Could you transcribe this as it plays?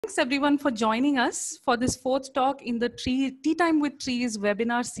Thanks everyone for joining us for this fourth talk in the Tea Time with Trees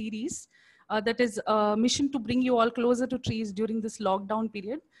webinar series. That is a mission to bring you all closer to trees during this lockdown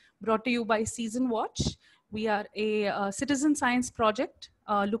period, brought to you by SeasonWatch. We are a citizen science project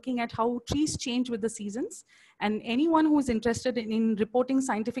looking at how trees change with the seasons. And anyone who is interested in reporting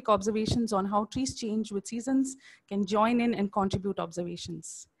scientific observations on how trees change with seasons can join in and contribute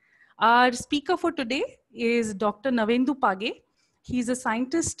observations. Our speaker for today is Dr. Navendu Page. He's a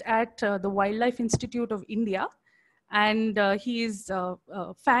scientist at the Wildlife Institute of India, and he is a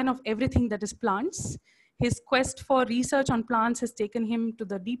fan of everything that is plants. His quest for research on plants has taken him to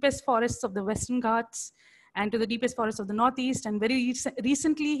the deepest forests of the Western Ghats and to the deepest forests of the Northeast. And very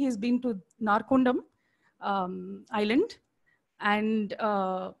recently, he's been to Narkondam Island. And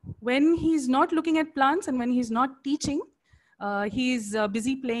when he's not looking at plants and when he's not teaching, he's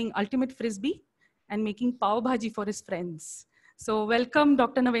busy playing Ultimate Frisbee and making pav bhaji for his friends. So welcome,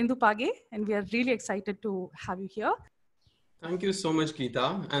 Dr. Navendu Page, and we are really excited to have you here. Thank you so much,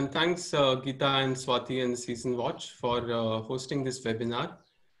 Geeta. And thanks, Geeta and Swati and SeasonWatch for hosting this webinar.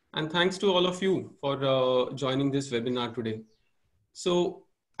 And thanks to all of you for joining this webinar today. So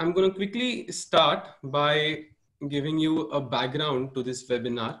I'm going to quickly start by giving you a background to this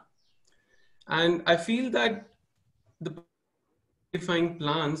webinar. And I feel that the identifying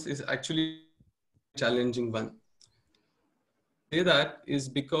plants is actually a challenging one. Say that is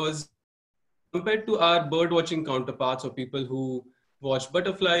because compared to our bird watching counterparts or people who watch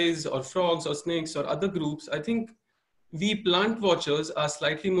butterflies or frogs or snakes or other groups, I think we plant watchers are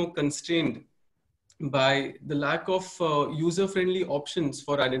slightly more constrained by the lack of user-friendly options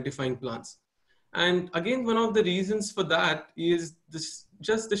for identifying plants. And again, one of the reasons for that is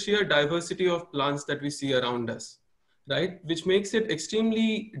just the sheer diversity of plants that we see around us, right? Which makes it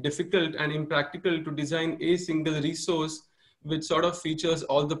extremely difficult and impractical to design a single resource which sort of features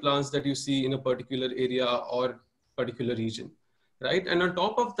all the plants that you see in a particular area or particular region, right? And on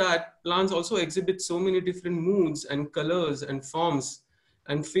top of that, plants also exhibit so many different moods and colors and forms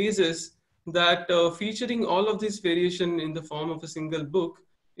and phases that featuring all of this variation in the form of a single book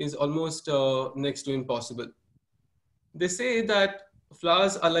is almost next to impossible. They say that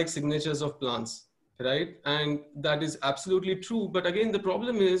flowers are like signatures of plants, right? And that is absolutely true. But again, the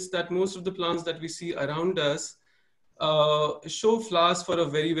problem is that most of the plants that we see around us show flowers for a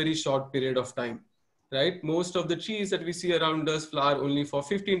very, very short period of time, right? Most of the trees that we see around us flower only for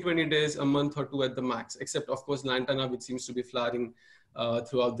 15, 20 days, a month or two at the max, except of course, lantana, which seems to be flowering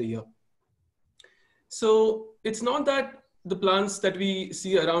throughout the year. So it's not that the plants that we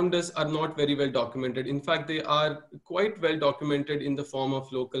see around us are not very well documented. In fact, they are quite well documented in the form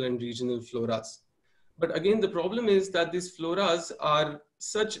of local and regional floras. But again, the problem is that these floras are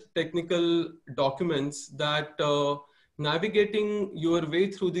such technical documents that navigating your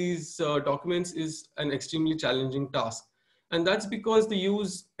way through these documents is an extremely challenging task. And that's because they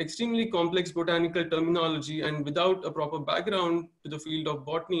use extremely complex botanical terminology, and without a proper background to the field of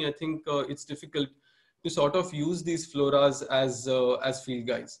botany, I think it's difficult to sort of use these floras as field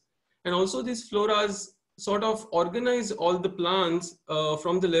guides. And also these floras sort of organize all the plants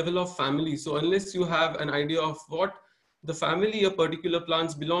from the level of family. So unless you have an idea of what the family a particular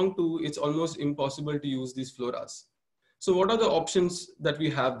plants belong to, it's almost impossible to use these floras. So what are the options that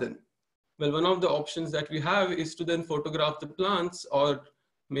we have then? Well, one of the options that we have is to then photograph the plants or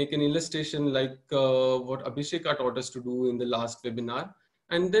make an illustration like what Abhisheka taught us to do in the last webinar,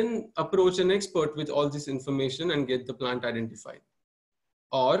 and then approach an expert with all this information and get the plant identified.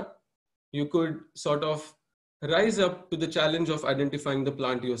 Or you could sort of rise up to the challenge of identifying the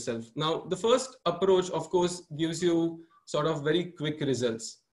plant yourself. Now, the first approach, of course, gives you sort of very quick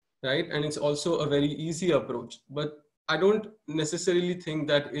results, right? And it's also a very easy approach, but I don't necessarily think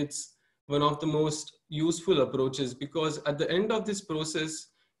that it's one of the most useful approaches, because at the end of this process,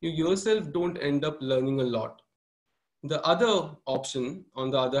 you yourself don't end up learning a lot. The other option,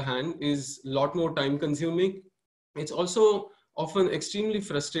 on the other hand, is a lot more time consuming. It's also often extremely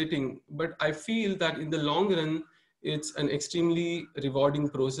frustrating, but I feel that in the long run, it's an extremely rewarding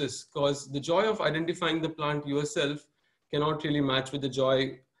process, because the joy of identifying the plant yourself cannot really match with the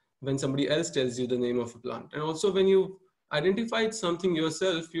joy when somebody else tells you the name of a plant. And also when you identified something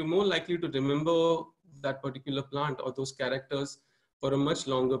yourself, you're more likely to remember that particular plant or those characters for a much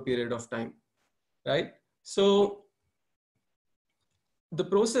longer period of time, right? So the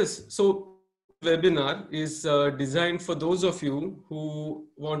process, so webinar is designed for those of you who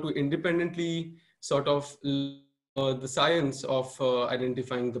want to independently sort of the science of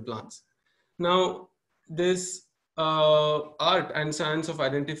identifying the plants. Now, this art and science of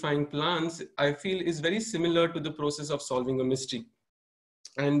identifying plants, I feel, is very similar to the process of solving a mystery.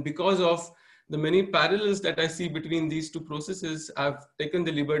 And because of the many parallels that I see between these two processes, I've taken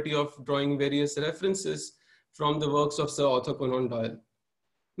the liberty of drawing various references from the works of Sir Arthur Conan Doyle.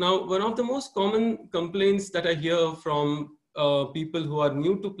 Now, one of the most common complaints that I hear from people who are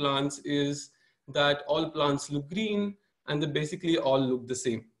new to plants is that all plants look green and they basically all look the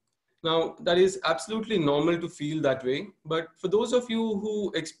same. Now, that is absolutely normal to feel that way. But for those of you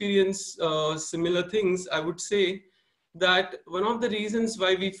who experience similar things, I would say that one of the reasons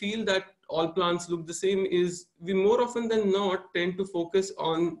why we feel that all plants look the same is we more often than not tend to focus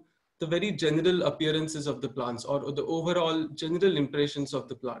on the very general appearances of the plants, or the overall general impressions of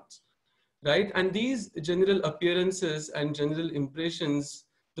the plants, right? And these general appearances and general impressions,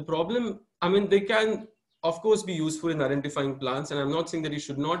 the problem, I mean, they can of course be useful in identifying plants, and I'm not saying that you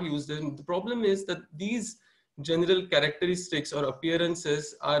should not use them. The problem is that these general characteristics or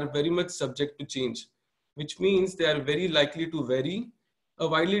appearances are very much subject to change, which means they are very likely to vary. A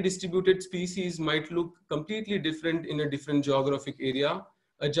widely distributed species might look completely different in a different geographic area.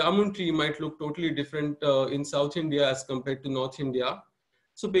 A jamun tree might look totally different in South India as compared to North India.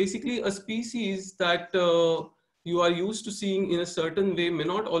 So basically, a species that you are used to seeing in a certain way may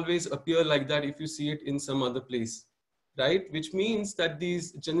not always appear like that if you see it in some other place, right? Which means that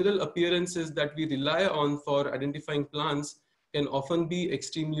these general appearances that we rely on for identifying plants can often be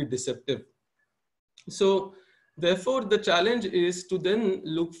extremely deceptive. So therefore, the challenge is to then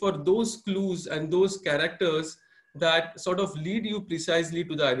look for those clues and those characters that sort of lead you precisely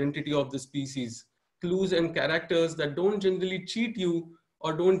to the identity of the species. Clues and characters that don't generally cheat you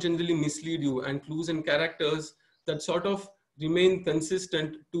or don't generally mislead you, and clues and characters that sort of remain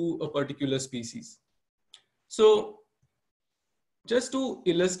consistent to a particular species. So just to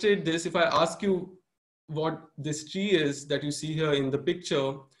illustrate this, if I ask you what this tree is that you see here in the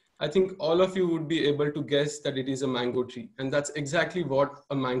picture, I think all of you would be able to guess that it is a mango tree. And that's exactly what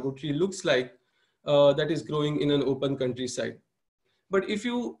a mango tree looks like, that is growing in an open countryside. But if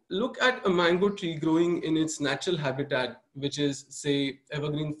you look at a mango tree growing in its natural habitat, which is, say,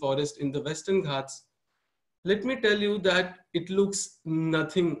 evergreen forest in the Western Ghats, let me tell you that it looks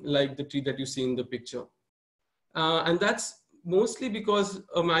nothing like the tree that you see in the picture. And that's mostly because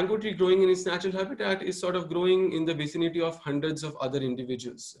a mango tree growing in its natural habitat is sort of growing in the vicinity of hundreds of other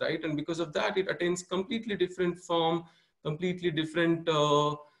individuals, right? And because of that, it attains completely different form, completely different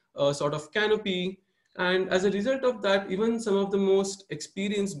sort of canopy. And as a result of that, even some of the most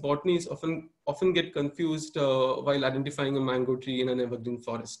experienced botanists often get confused while identifying a mango tree in an evergreen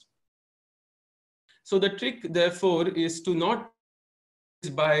forest. So the trick, therefore, is to not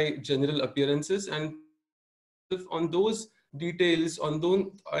always by general appearances and to focus yourself on those details, on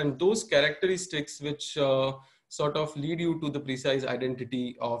those characteristics which sort of lead you to the precise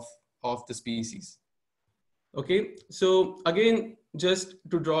identity of the species. Okay, so again, just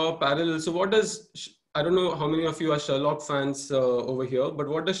to draw a parallel, so what does, I don't know how many of you are Sherlock fans over here, but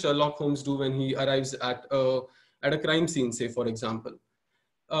what does Sherlock Holmes do when he arrives at a crime scene, say, for example?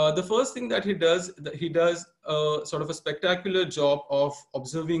 The first thing that he does sort of a spectacular job of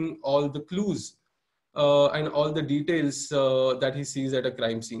observing all the clues and all the details that he sees at a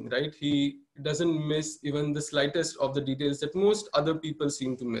crime scene, right? He doesn't miss even the slightest of the details that most other people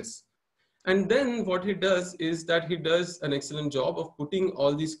seem to miss. And then what he does is that he does an excellent job of putting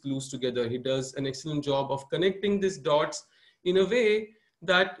all these clues together. He does an excellent job of connecting these dots in a way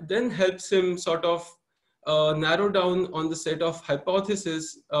that then helps him sort of narrow down on the set of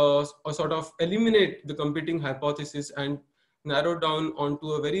hypotheses, or sort of eliminate the competing hypothesis and narrow down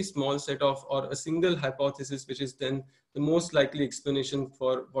onto a very small set of, or a single hypothesis, which is then the most likely explanation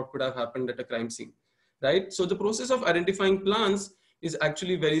for what could have happened at a crime scene, right? So the process of identifying plants is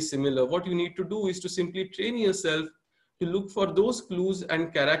actually very similar. What you need to do is to simply train yourself to look for those clues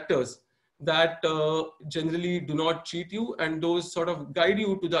and characters that generally do not cheat you, and those sort of guide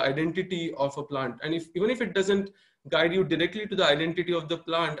you to the identity of a plant. And even if it doesn't guide you directly to the identity of the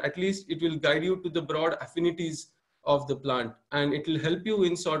plant, at least it will guide you to the broad affinities of the plant, and it will help you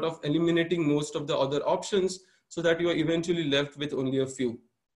in sort of eliminating most of the other options so that you are eventually left with only a few,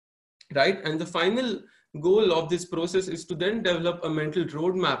 right? And the final goal of this process is to then develop a mental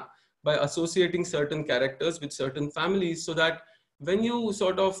roadmap by associating certain characters with certain families, so that when you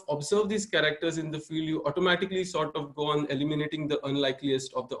sort of observe these characters in the field, you automatically sort of go on eliminating the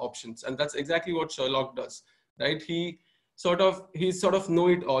unlikeliest of the options. And that's exactly what Sherlock does, right? He's sort of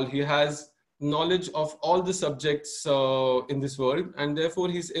know-it-all. He has knowledge of all the subjects in this world, and therefore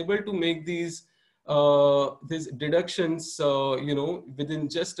he's able to make these deductions, within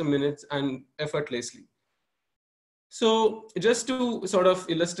just a minute and effortlessly. So just to sort of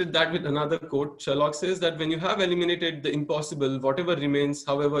illustrate that with another quote, Sherlock says that when you have eliminated the impossible, whatever remains,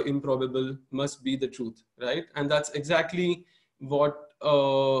 however improbable, must be the truth, right? And that's exactly what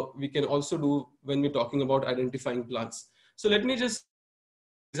we can also do when we're talking about identifying plants. So let me just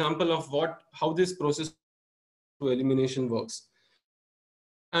give you an example of how this process of deduction to elimination works.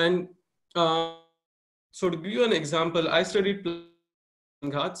 And uh, so to give you an example, I studied plants in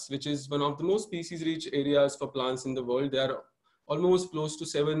the Western Ghats, which is one of the most species-rich areas for plants in the world. There are almost close to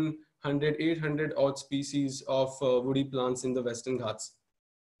 700, 800 odd species of woody plants in the Western Ghats.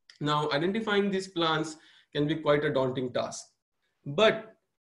 Now, identifying these plants can be quite a daunting task. But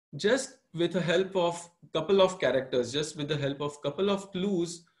just with the help of couple of characters, just with the help of couple of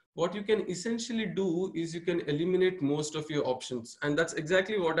clues, what you can essentially do is you can eliminate most of your options. And that's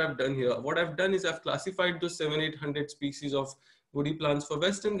exactly what I've done here. What I've done is I've classified those 700-800 species of woody plants for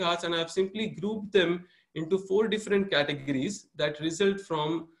Western Ghats, and I've simply grouped them into 4 different categories that result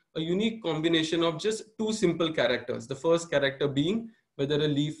from a unique combination of just 2 simple characters. The first character being whether a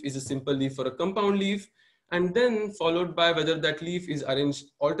leaf is a simple leaf or a compound leaf, and then followed by whether that leaf is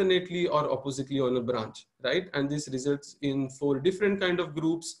arranged alternately or oppositely on a branch, right? And this results in 4 different kind of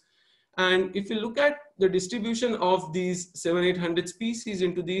groups. And if you look at the distribution of these 700-800 species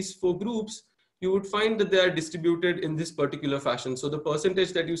into these 4 groups, you would find that they are distributed in this particular fashion. So the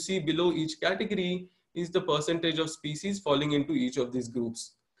percentage that you see below each category is the percentage of species falling into each of these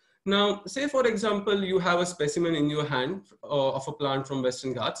groups. Now, say for example, you have a specimen in your hand of a plant from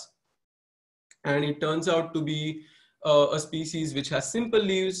Western Ghats, and it turns out to be a species which has simple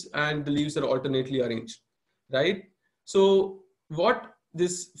leaves and the leaves are alternately arranged, right? So what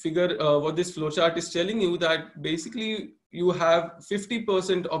this figure, what this flowchart is telling you that basically you have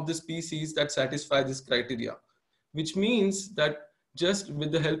 50% of the species that satisfy this criteria, which means that just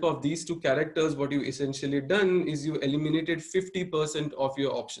with the help of these 2 characters, what you essentially done is you eliminated 50% of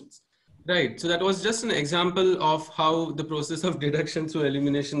your options. Right. So that was just an example of how the process of deduction through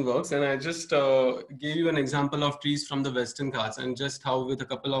elimination works. And I just gave you an example of trees from the Western Ghats and just how with a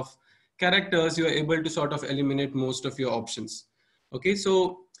couple of characters, you're able to sort of eliminate most of your options. Okay.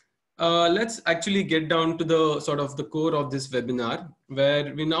 So let's actually get down to the sort of the core of this webinar,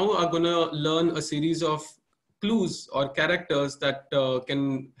 where we now are going to learn a series of clues or characters that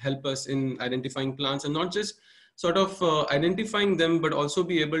can help us in identifying plants, and not just sort of identifying them, but also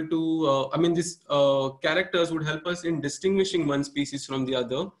be able to, these characters would help us in distinguishing one species from the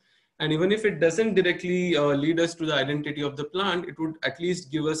other. And even if it doesn't directly lead us to the identity of the plant, it would at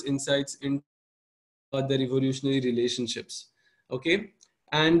least give us insights into the evolutionary relationships. Okay.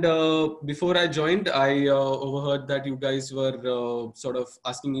 And before I joined, I overheard that you guys were sort of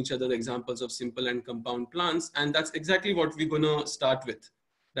asking each other the examples of simple and compound plants. And that's exactly what we're going to start with,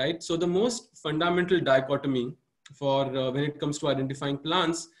 right? So the most fundamental dichotomy for when it comes to identifying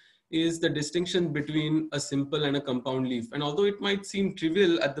plants is the distinction between a simple and a compound leaf. And although it might seem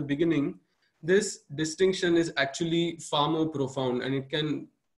trivial at the beginning, this distinction is actually far more profound, and it can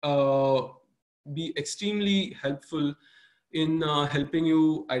be extremely helpful in helping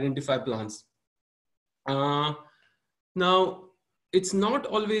you identify plants. Now, it's not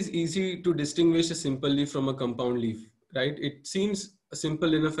always easy to distinguish a simple leaf from a compound leaf, right? It seems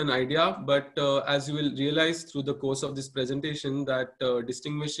simple enough an idea, but as you will realize through the course of this presentation, that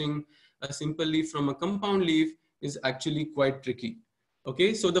distinguishing a simple leaf from a compound leaf is actually quite tricky.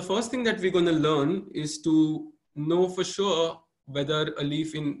 Okay, so the first thing that we're going to learn is to know for sure whether a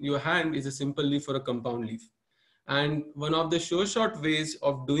leaf in your hand is a simple leaf or a compound leaf. And one of the sure shot ways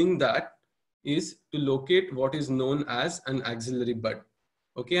of doing that is to locate what is known as an axillary bud.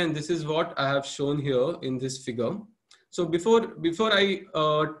 Okay, and this is what I have shown here in this figure. So before I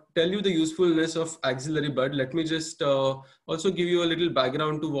tell you the usefulness of axillary bud, let me just also give you a little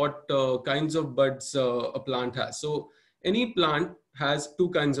background to what kinds of buds a plant has. So any plant has 2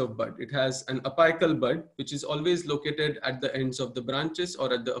 kinds of bud. It has an apical bud, which is always located at the ends of the branches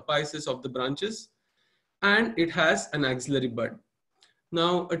or at the apices of the branches, and it has an axillary bud.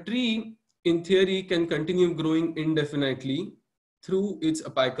 Now, a tree in theory can continue growing indefinitely through its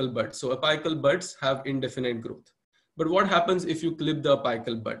apical bud. So apical buds have indefinite growth. But what happens if you clip the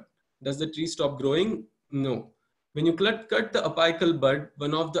apical bud? Does the tree stop growing? No. When you cut the apical bud,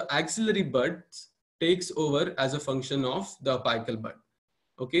 one of the axillary buds takes over as a function of the apical bud.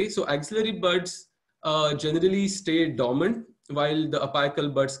 Okay, so axillary buds generally stay dormant while the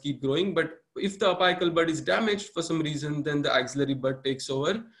apical buds keep growing. But if the apical bud is damaged for some reason, then the axillary bud takes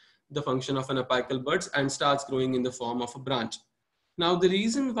over the function of an apical buds and starts growing in the form of a branch. Now, the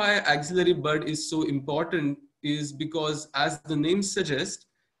reason why axillary bud is so important is because, as the name suggests,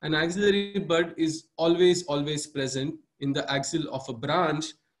 an axillary bud is always present in the axil of a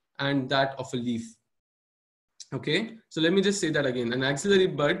branch and that of a leaf. Okay, so let me just say that again. An axillary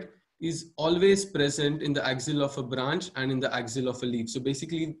bud is always present in the axil of a branch and in the axil of a leaf. So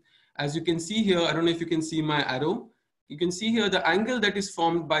basically, as you can see here, I don't know if you can see my arrow. You can see here the angle that is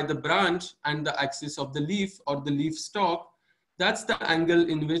formed by the branch and the axis of the leaf or the leaf stalk. That's the angle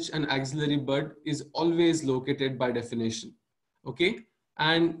in which an axillary bud is always located by definition. Okay,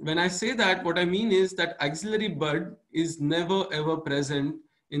 and when I say that, what I mean is that axillary bud is never ever present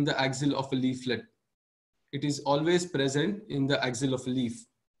in the axil of a leaflet. It is always present in the axil of a leaf.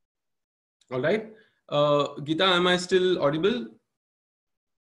 All right. Geeta, am I still audible?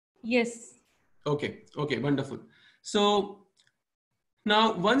 Yes. Okay. Okay. Wonderful. So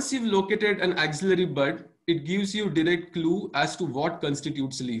now once you've located an axillary bud, it gives you direct clue as to what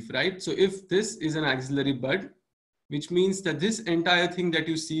constitutes a leaf, right? So if this is an axillary bud, which means that this entire thing that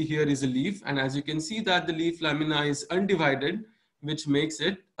you see here is a leaf. And as you can see that the leaf lamina is undivided, which makes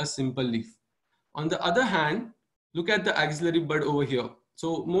it a simple leaf. On the other hand, look at the axillary bud over here.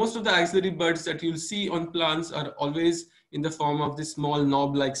 So most of the axillary buds that you'll see on plants are always in the form of these small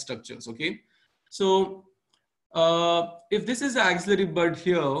knob-like structures, okay? So if this is the axillary bud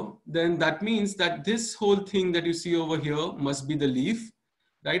here, then that means that this whole thing that you see over here must be the leaf,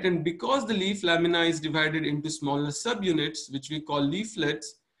 right? And because the leaf lamina is divided into smaller subunits, which we call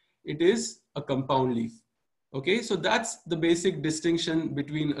leaflets, it is a compound leaf. Okay, so that's the basic distinction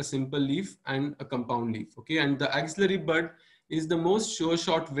between a simple leaf and a compound leaf. Okay, and the axillary bud is the most sure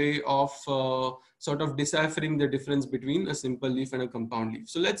shot way of sort of deciphering the difference between a simple leaf and a compound leaf.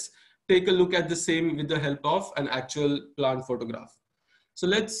 So let's take a look at the same with the help of an actual plant photograph. So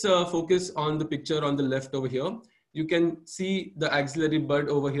let's focus on the picture on the left over here. You can see the axillary bud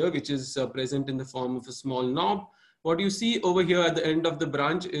over here, which is present in the form of a small knob. What you see over here at the end of the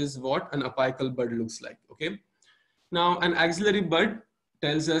branch is what an apical bud looks like, okay? Now, an axillary bud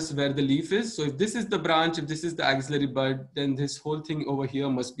tells us where the leaf is. So if this is the branch, if this is the axillary bud, then this whole thing over here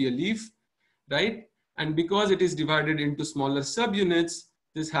must be a leaf, right? And because it is divided into smaller subunits,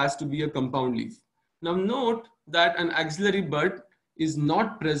 this has to be a compound leaf. Now note that an axillary bud is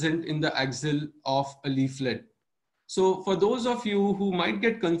not present in the axil of a leaflet. So for those of you who might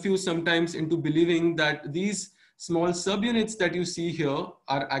get confused sometimes into believing that these small subunits that you see here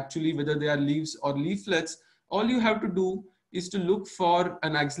are actually whether they are leaves or leaflets, all you have to do is to look for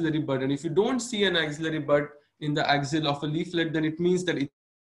an axillary bud. And if you don't see an axillary bud in the axil of a leaflet, then it means that it's a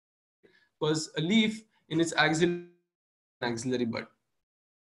leaf, right? Because a leaf in its axillary axillary bud.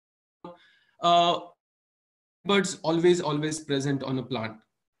 Now, are axillary buds always present on a plant?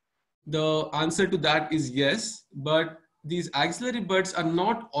 The answer to that is yes, but these axillary buds are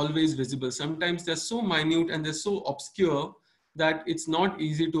not always visible. Sometimes they're so minute and they're so obscure that it's not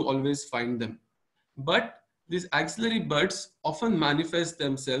easy to always find them. But these axillary buds often manifest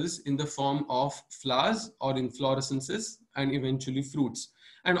themselves in the form of flowers or inflorescences and eventually fruits,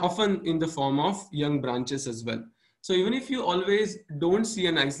 and often in the form of young branches as well. So even if you always don't see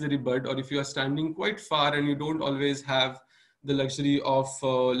an axillary bud, or if you are standing quite far and you don't always have the luxury of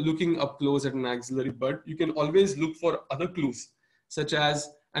looking up close at an axillary bud, you can always look for other clues, such as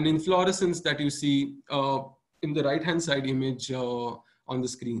an inflorescence that you see in the right-hand side image on the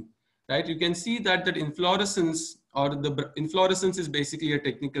screen, right? You can see that inflorescence, or the inflorescence, is basically a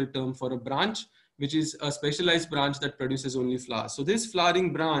technical term for a branch, which is a specialized branch that produces only flowers. So this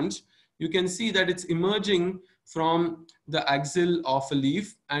flowering branch, you can see that it's emerging from the axil of a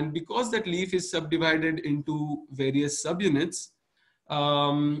leaf. And because that leaf is subdivided into various subunits,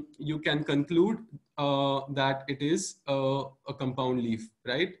 you can conclude that it is a compound leaf,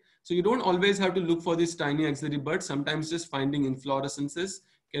 right? So you don't always have to look for this tiny axillary bud. Sometimes just finding inflorescences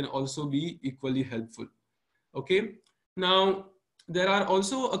can also be equally helpful. Okay. Now, there are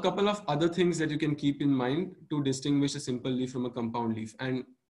also a couple of other things that you can keep in mind to distinguish a simple leaf from a compound leaf. And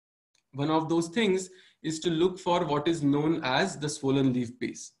one of those things is to look for what is known as the swollen leaf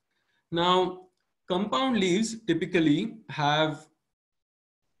base. Now, compound leaves typically have,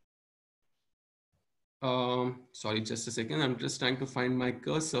 sorry, just a second. I'm just trying to find my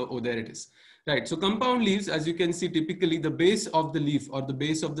cursor. Oh, there it is. Right. So compound leaves, as you can see, typically the base of the leaf or the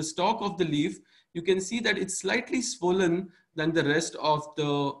base of the stalk of the leaf, you can see that it's slightly swollen than the rest of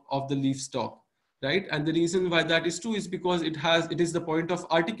the leaf stalk. Right. And the reason why that is true is because it is the point of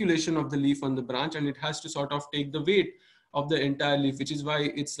articulation of the leaf on the branch, and it has to sort of take the weight of the entire leaf, which is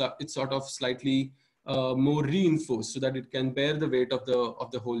why it's sort of slightly more reinforced so that it can bear the weight of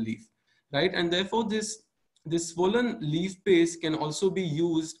the whole leaf. Right. And therefore this swollen leaf base can also be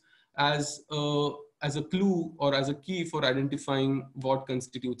used as a as a clue or as a key for identifying what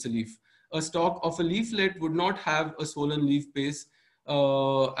constitutes a leaf. A stalk of a leaflet would not have a swollen leaf base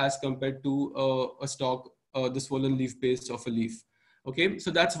as compared to a stalk, the swollen leaf base of a leaf. Okay, so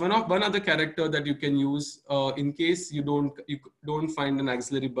that's one other character that you can use in case you don't find an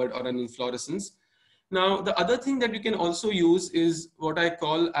axillary bud or an inflorescence. Now, the other thing that you can also use is what I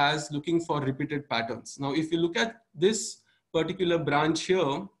call as looking for repeated patterns. Now, if you look at this particular branch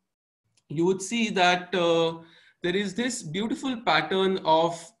here, you would see that there is this beautiful pattern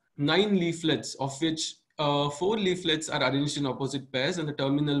of 9 leaflets, of which 4 leaflets are arranged in opposite pairs and the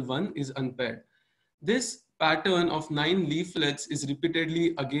terminal one is unpaired. This pattern of 9 leaflets is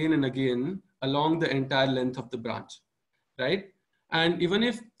repeatedly again and again along the entire length of the branch, right? And even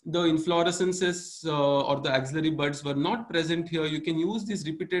if the inflorescences or the axillary buds were not present here, you can use these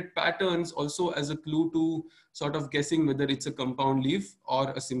repeated patterns also as a clue to sort of guessing whether it's a compound leaf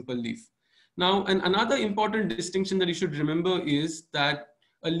or a simple leaf. Now, another important distinction that you should remember is that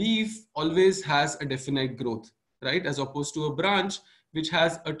a leaf always has a definite growth, right? As opposed to a branch, which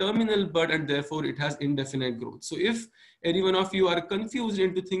has a terminal bud and therefore it has indefinite growth. So if any one of you are confused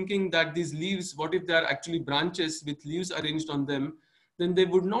into thinking that these leaves, what if they are actually branches with leaves arranged on them, then they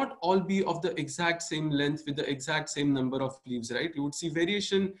would not all be of the exact same length with the exact same number of leaves, right? You would see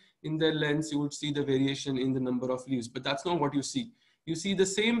variation in their lengths, you would see the variation in the number of leaves, but that's not what you see. You see the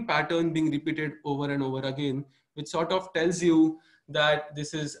same pattern being repeated over and over again, which sort of tells you that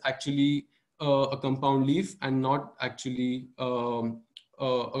this is actually a compound leaf and not actually a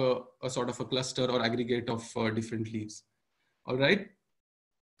sort of a cluster or aggregate of different leaves. All right.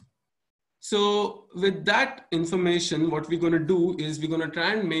 So with that information, what we're going to do is we're going to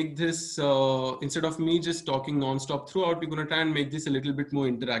try and make this, instead of me just talking nonstop throughout, we're going to try and make this a little bit more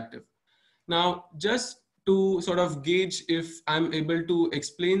interactive. Now, just to sort of gauge if I'm able to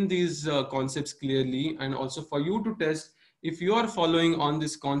explain these concepts clearly, and also for you to test if you are following on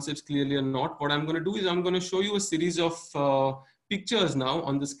these concepts clearly or not, what I'm going to do is I'm going to show you a series of pictures now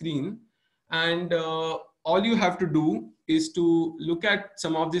on the screen. And all you have to do is to look at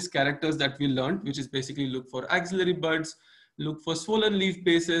some of these characters that we learned, which is basically look for axillary buds, look for swollen leaf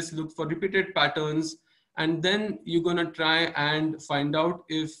bases, look for repeated patterns, and then you're going to try and find out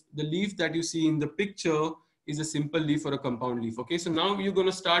if the leaf that you see in the picture is a simple leaf or a compound leaf. Okay, so now you're going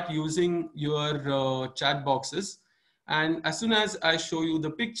to start using your chat boxes. And as soon as I show you the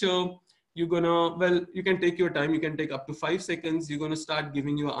picture, you're going to, well, you can take your time. You can take up to 5 seconds. You're going to start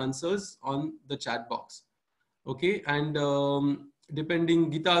giving your answers on the chat box. Okay, and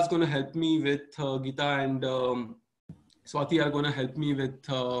depending, Geeta is going to help me with, Geeta and Swati are going to help me with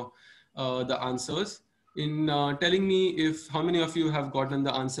the answers in telling me if how many of you have gotten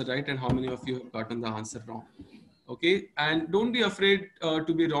the answer right and how many of you have gotten the answer wrong. Okay, and don't be afraid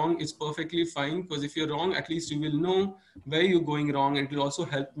to be wrong. It's perfectly fine, because if you're wrong, at least you will know where you're going wrong, and it will also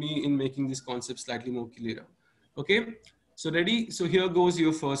help me in making this concept slightly more clearer. Okay, so ready? So here goes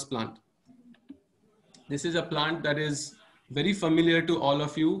your first plant. This is a plant that is very familiar to all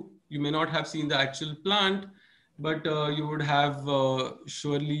of you. You may not have seen the actual plant, but you would have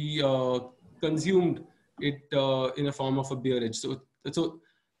surely consumed it in a form of a beverage. So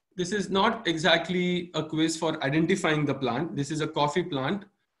this is not exactly a quiz for identifying the plant. This is a coffee plant,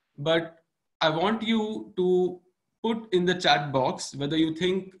 but I want you to put in the chat box whether you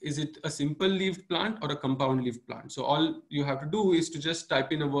think is it a simple leaf plant or a compound leaf plant. So all you have to do is to just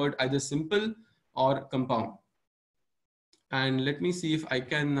type in a word, either simple or compound. And let me see if I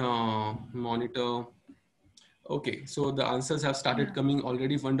can monitor. Okay, so the answers have started coming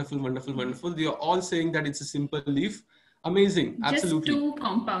already. Wonderful, wonderful, wonderful. They are all saying that it's a simple leaf. Amazing, absolutely. Just 2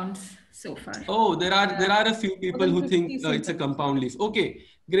 compounds so far. Oh, there are a few people who think it's a compound leaf. Okay,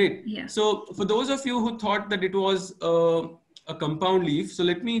 great. Yeah. So for those of you who thought that it was a compound leaf, so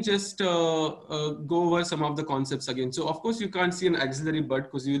let me just go over some of the concepts again. So of course you can't see an axillary bud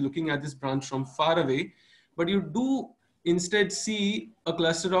because you're looking at this branch from far away, but you do instead see a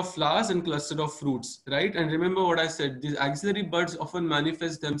cluster of flowers and cluster of fruits, right? And remember what I said, these axillary buds often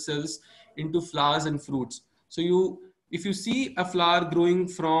manifest themselves into flowers and fruits. So if you see a flower growing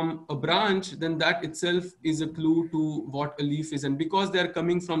from a branch, then that itself is a clue to what a leaf is. And because they're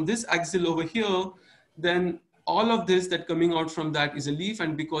coming from this axil over here, then all of this that coming out from that is a leaf.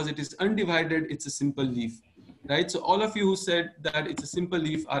 And because it is undivided, it's a simple leaf, right? So all of you who said that it's a simple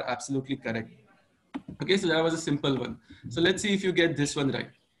leaf are absolutely correct. Okay, so that was a simple one. So let's see if you get this one right.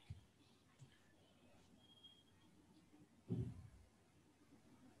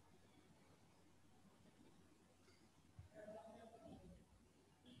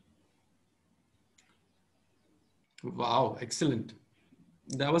 Wow, excellent.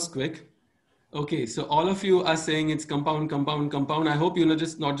 That was quick. Okay, so all of you are saying it's compound, compound, compound. I hope you're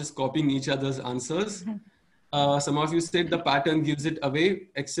not just copying each other's answers. Some of you said the pattern gives it away.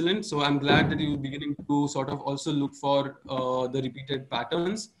 Excellent. So I'm glad that you're beginning to sort of also look for the repeated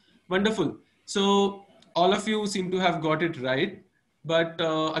patterns. Wonderful. So all of you seem to have got it right. But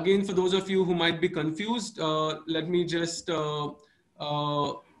again, for those of you who might be confused, let me just uh,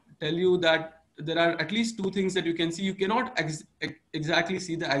 tell you that there are at least two things that you can see. You cannot exactly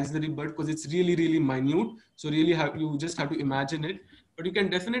see the axillary bud because it's really, really minute. So really you just have to imagine it. But you can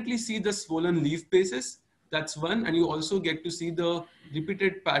definitely see the swollen leaf bases. That's one. And you also get to see the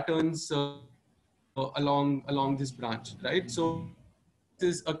repeated patterns along this branch, right? So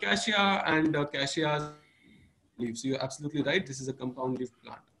this is acacia, and acacias are compound leaves. So you're absolutely right. This is a compound leaf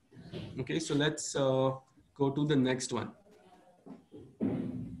plant. Okay, so let's go to the next one.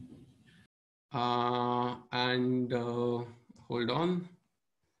 And hold on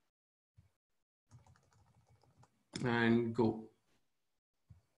and go.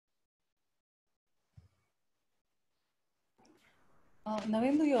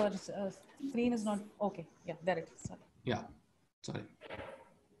 Navendu, your screen is not okay. Yeah, there it is. Sorry. Yeah, sorry.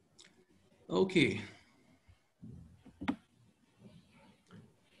 Okay.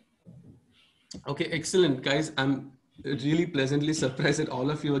 Okay, excellent, guys. I'm really pleasantly surprised that all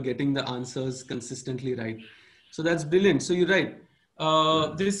of you are getting the answers consistently right. So that's brilliant. So you're right.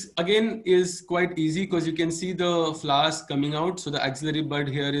 This again is quite easy because you can see the flowers coming out. So the axillary bud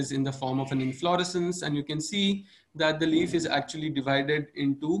here is in the form of an inflorescence, and you can see that the leaf is actually divided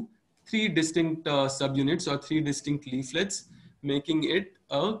into three distinct subunits or three distinct leaflets, making it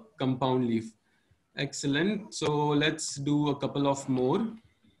a compound leaf. Excellent. So let's do a couple of more.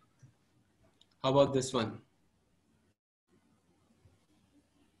 How about this one?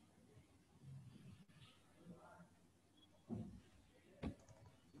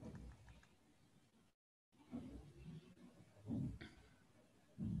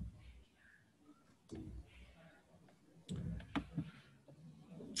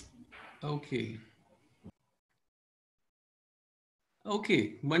 Okay.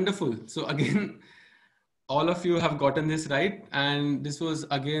 Okay, wonderful. So again, all of you have gotten this right. And this was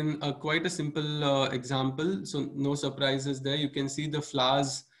again quite a simple example. So no surprises there. You can see the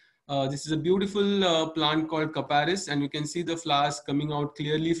flowers. This is a beautiful plant called Caparis, and you can see the flowers coming out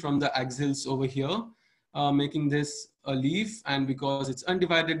clearly from the axils over here, making this a leaf. And because it's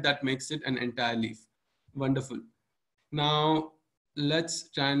undivided, that makes it an entire leaf. Wonderful. Now, let's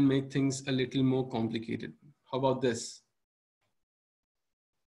try and make things a little more complicated. How about this?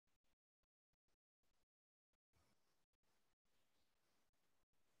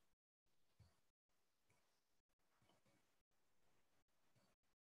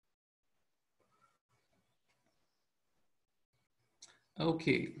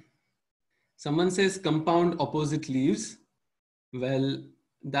 Okay. Someone says compound opposite leaves. Well,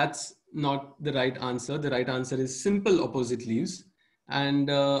 that's not the right answer. The right answer is simple opposite leaves. And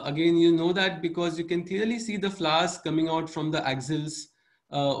again, you know that because you can clearly see the flowers coming out from the axils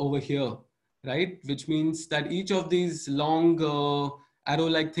over here, right? Which means that each of these long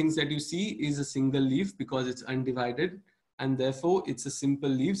arrow-like things that you see is a single leaf because it's undivided. And therefore, it's a simple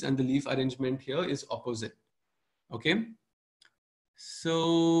leaves, and the leaf arrangement here is opposite. Okay.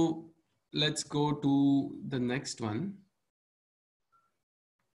 So let's go to the next one.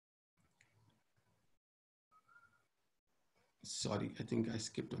 Sorry, I think I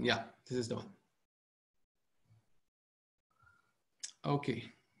skipped one. Yeah, this is the one. Okay,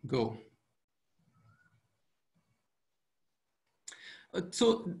 go.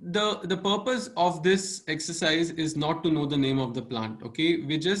 So the purpose of this exercise is not to know the name of the plant. Okay,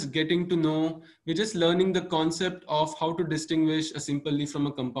 we're just getting to know, we're just learning the concept of how to distinguish a simple leaf from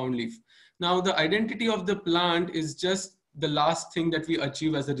a compound leaf. Now the identity of the plant is just the last thing that we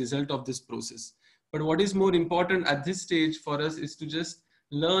achieve as a result of this process. But what is more important at this stage for us is to just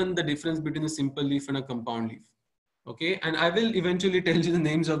learn the difference between a simple leaf and a compound leaf. Okay, and I will eventually tell you the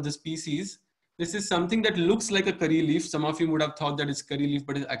names of the species. This is something that looks like a curry leaf. Some of you would have thought that it's curry leaf,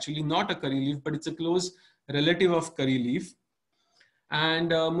 but it's actually not a curry leaf, but it's a close relative of curry leaf. And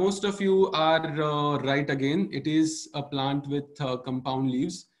most of you are right again. It is a plant with compound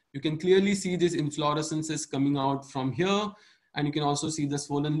leaves. You can clearly see these inflorescences coming out from here. And you can also see the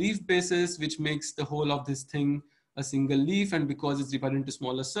swollen leaf bases, which makes the whole of this thing a single leaf. And because it's divided into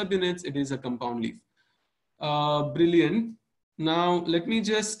smaller subunits, it is a compound leaf. Brilliant. Now, let me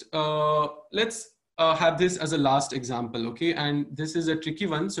just, let's have this as a last example, okay? And this is a tricky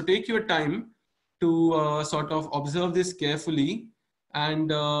one. So take your time to sort of observe this carefully and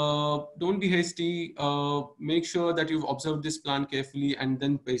don't be hasty. Make sure that you've observed this plant carefully and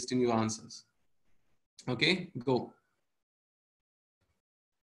then paste in your answers, Okay, go.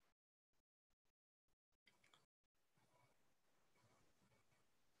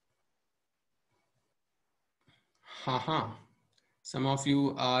 Haha. Some of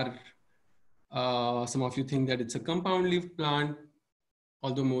you are, some of you think that it's a compound leaf plant,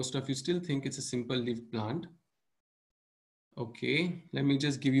 although most of you still think it's a simple leaf plant. Okay, let me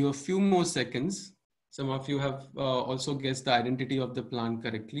just give you a few more seconds. Some of you have also guessed the identity of the plant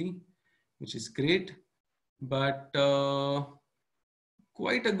correctly, which is great. But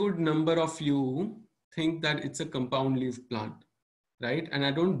quite a good number of you think that it's a compound leaf plant, right? And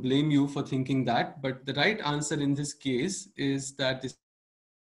I don't blame you for thinking that, but the right answer in this case is that this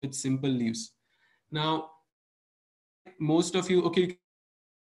with simple leaves. Now, why most of you, okay, you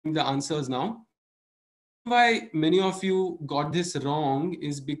can the answers now. The reason why many of you got this wrong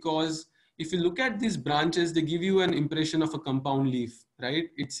is because if you look at these branches, they give you an impression of a compound leaf, right?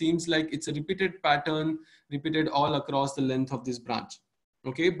 It seems like it's a repeated pattern, repeated all across the length of this branch.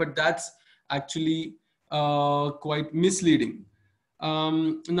 Okay, but that's actually quite misleading.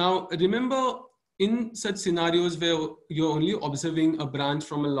 Now, remember, in such scenarios where you're only observing a branch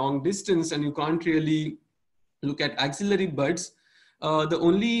from a long distance and you can't really look at axillary buds, the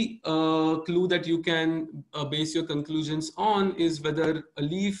only clue that you can base your conclusions on is whether a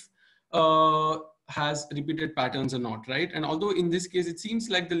leaf has repeated patterns or not, right? And although in this case, it seems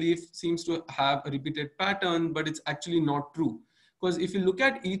like the leaf seems to have a repeated pattern, but it's actually not true. Because if you look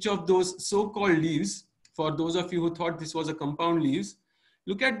at each of those so-called leaves, for those of you who thought this was a compound leaves,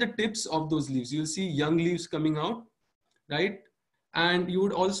 look at the tips of those leaves. You'll see young leaves coming out, right? And you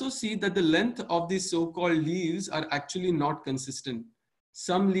would also see that the length of these so-called leaves are actually not consistent.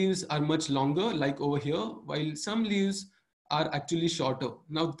 Some leaves are much longer, like over here, while some leaves are actually shorter.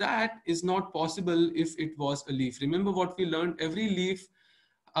 Now that is not possible if it was a leaf. Remember what we learned, every leaf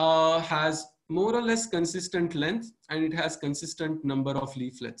has more or less consistent length and it has consistent number of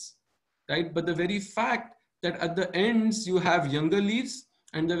leaflets, right? But the very fact that at the ends you have younger leaves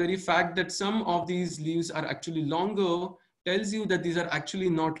and the very fact that some of these leaves are actually longer tells you that these are actually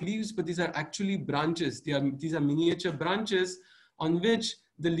not leaves, but these are actually branches. These are miniature branches on which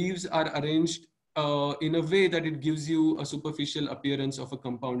the leaves are arranged in a way that it gives you a superficial appearance of a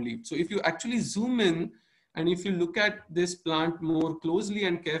compound leaf. So if you actually zoom in and if you look at this plant more closely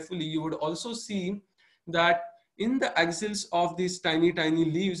and carefully, you would also see that in the axils of these tiny, tiny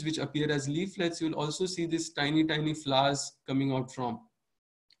leaves, which appear as leaflets, you'll also see these tiny, tiny flowers coming out from,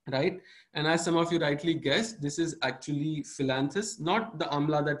 right? And as some of you rightly guessed, this is actually Phyllanthus, not the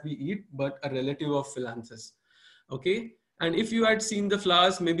amla that we eat, but a relative of Phyllanthus. Okay. And if you had seen the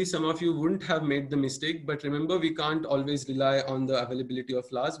flowers, maybe some of you wouldn't have made the mistake. But remember, we can't always rely on the availability of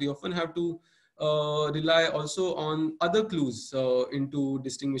flowers. We often have to rely also on other clues into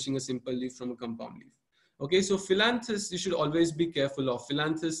distinguishing a simple leaf from a compound leaf. Okay, so Phyllanthus, you should always be careful of.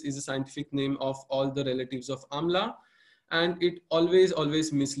 Phyllanthus is a scientific name of all the relatives of amla, and it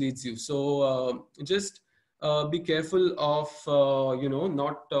always misleads you. So just be careful of,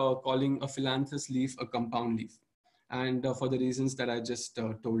 not calling a Phyllanthus leaf a compound leaf. And for the reasons that I just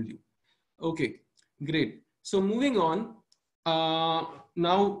told you. Okay, great. So moving on,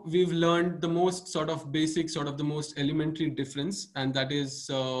 now we've learned the most sort of basic, sort of the most elementary difference, and that is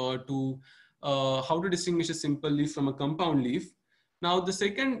how to distinguish a simple leaf from a compound leaf. Now, the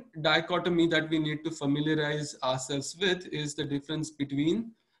second dichotomy that we need to familiarize ourselves with is the difference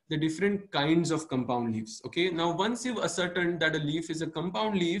between the different kinds of compound leaves. Okay, now once you've ascertained that a leaf is a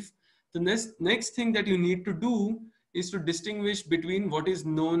compound leaf, the next thing that you need to do is to distinguish between what is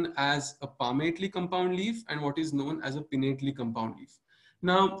known as a palmately compound leaf and what is known as a pinnately compound leaf.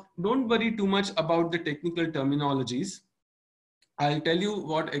 Now, don't worry too much about the technical terminologies. I'll tell you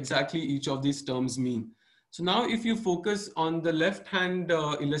what exactly each of these terms mean. So now if you focus on the left-hand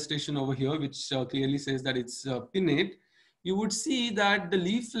illustration over here, which clearly says that it's pinnate, you would see that the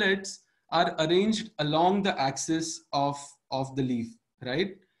leaflets are arranged along the axis of the leaf,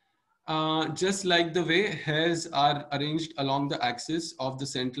 right? Just like the way hairs are arranged along the axis of the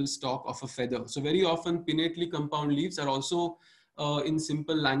central stalk of a feather. So very often pinnately compound leaves are also in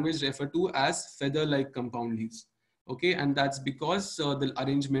simple language referred to as feather-like compound leaves. Okay, and that's because the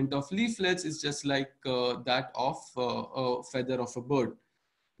arrangement of leaflets is just like that of a feather of a bird.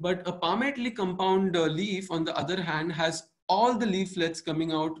 But a palmately compound leaf, on the other hand, has all the leaflets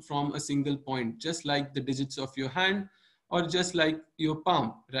coming out from a single point, just like the digits of your hand or just like your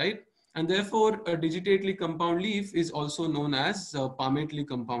palm, right? And therefore, a digitately compound leaf is also known as a palmately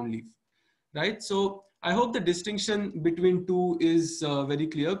compound leaf, right? So I hope the distinction between two is very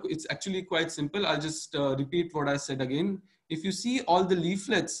clear. It's actually quite simple. I'll just repeat what I said again. If you see all the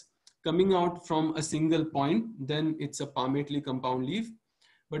leaflets coming out from a single point, then it's a palmately compound leaf.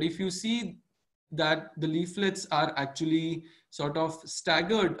 But if you see that the leaflets are actually sort of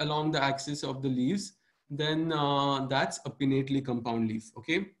staggered along the axis of the leaves, then that's a pinnately compound leaf,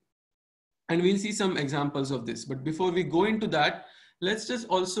 okay? And we'll see some examples of this. But before we go into that, let's just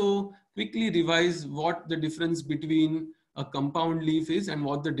also quickly revise what the difference between a compound leaf is and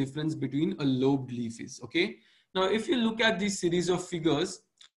what the difference between a lobed leaf is, okay? Now, if you look at this series of figures,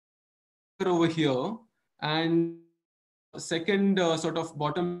 there is one figure over here, and second sort of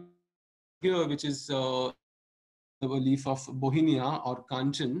bottom here, which is the leaf of Bohinia or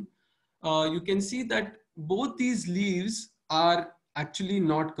Kanchan, you can see that both these leaves are actually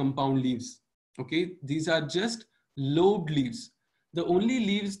not compound leaves. Okay, these are just lobed leaves. The only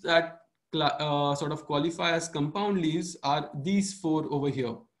leaves that sort of qualify as compound leaves are these four over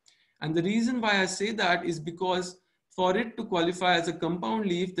here. And the reason why I say that is because for it to qualify as a compound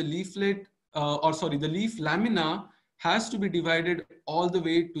leaf, the leaflet, the leaf lamina has to be divided all the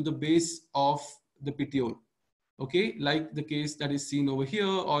way to the base of the petiole. Okay, like the case that is seen over here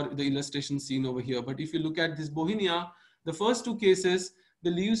or the illustration seen over here. But if you look at this Bohinia, the first two cases, the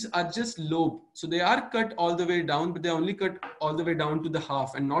leaves are just lobed. So they are cut all the way down, but they only cut all the way down to the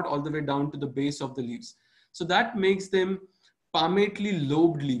half and not all the way down to the base of the leaves. So that makes them palmately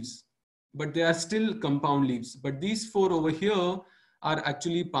lobed leaves, but they are still compound leaves. But these four over here are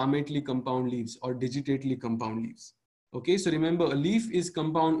actually palmately compound leaves or digitately compound leaves. Okay, so remember, a leaf is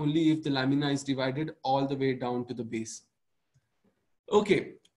compound only if the lamina is divided all the way down to the base.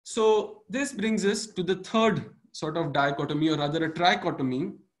 Okay, so this brings us to the third sort of dichotomy, or rather a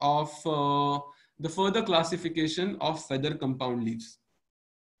trichotomy of the further classification of feather compound leaves.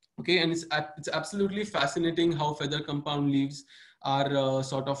 Okay, and it's absolutely fascinating how feather compound leaves are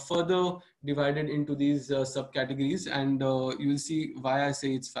sort of further divided into these subcategories, and you will see why I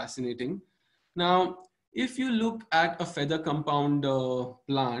say it's fascinating. Now, if you look at a feather compound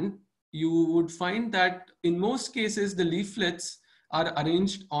plant, you would find that in most cases, the leaflets are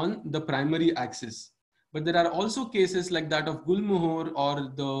arranged on the primary axis. But there are also cases like that of Gulmohar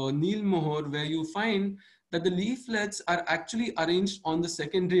or the Neel Mohor where you find that the leaflets are actually arranged on the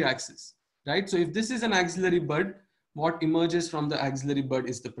secondary axis, right? So if this is an axillary bud, what emerges from the axillary bud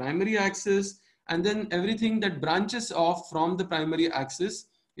is the primary axis, and then everything that branches off from the primary axis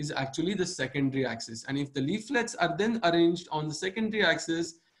is actually the secondary axis. And if the leaflets are then arranged on the secondary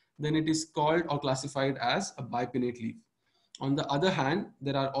axis, then it is called or classified as a bipinnate leaf. On the other hand,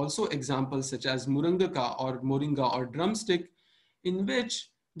 there are also examples such as Murangaka or Moringa or drumstick, in which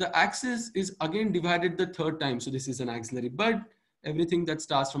the axis is again divided the third time. So this is an axillary bud. Everything that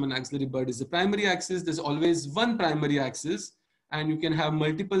starts from an axillary bud is the primary axis. There's always one primary axis, and you can have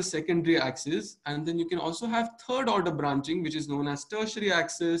multiple secondary axes. And then you can also have third order branching, which is known as tertiary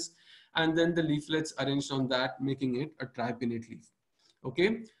axis. And then the leaflets arranged on that, making it a tripinnate leaf.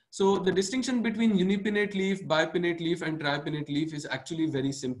 Okay. So the distinction between unipinnate leaf, bipinnate leaf, and tripinnate leaf is actually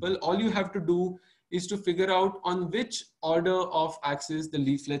very simple. All you have to do is to figure out on which order of axis the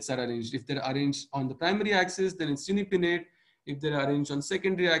leaflets are arranged. If they're arranged on the primary axis, then it's unipinnate. If they're arranged on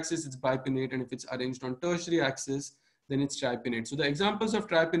secondary axis, it's bipinnate. And if it's arranged on tertiary axis, then it's tripinnate. So the examples of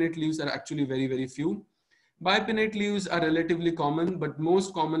tripinnate leaves are actually very, very few. Bipinnate leaves are relatively common, but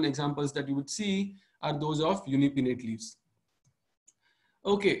most common examples that you would see are those of unipinnate leaves.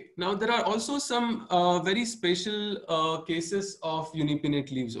 Okay, now there are also some very special cases of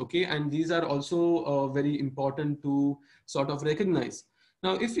unipinnate leaves, okay, and these are also very important to sort of recognize.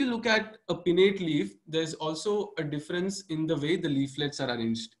 Now, if you look at a pinnate leaf, there's also a difference in the way the leaflets are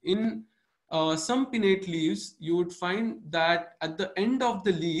arranged. In some pinnate leaves, you would find that at the end of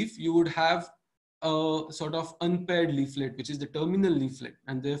the leaf, you would have a sort of unpaired leaflet, which is the terminal leaflet,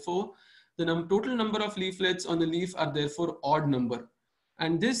 and therefore the total number of leaflets on the leaf are therefore odd number.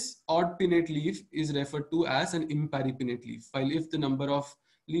 And this odd pinnate leaf is referred to as an imparipinnate leaf. While if the number of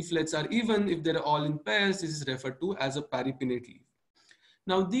leaflets are even, if they're all in pairs, this is referred to as a paripinnate leaf.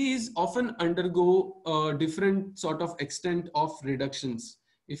 Now, these often undergo a different sort of extent of reductions.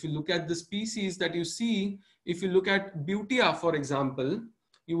 If you look at the species that you see, if you look at Butea, for example,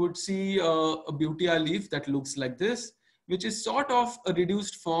 you would see a Butea leaf that looks like this, which is sort of a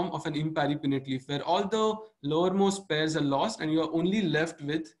reduced form of an imparipinnate leaf, where all the lowermost pairs are lost and you are only left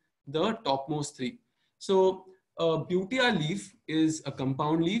with the topmost three. So Butea leaf is a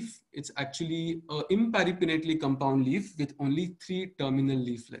compound leaf. It's actually an imparipinnately compound leaf with only 3 terminal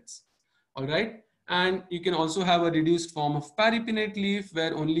leaflets. All right. And you can also have a reduced form of paripinnate leaf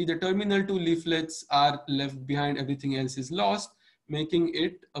where only the terminal 2 leaflets are left behind, everything else is lost, making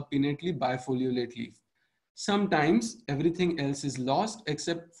it a pinnately bifoliolate leaf. Sometimes everything else is lost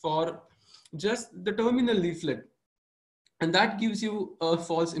except for just the terminal leaflet. And that gives you a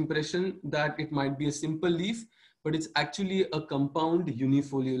false impression that it might be a simple leaf, but it's actually a compound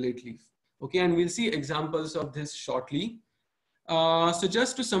unifoliolate leaf. Okay, and we'll see examples of this shortly. So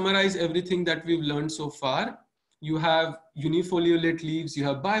just to summarize everything that we've learned so far, you have unifoliolate leaves, you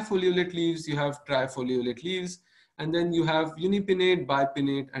have bifoliolate leaves, you have trifoliolate leaves, and then you have unipinnate,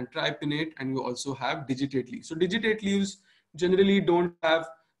 bipinnate, and tripinnate, and you also have digitate leaves. So digitate leaves generally don't have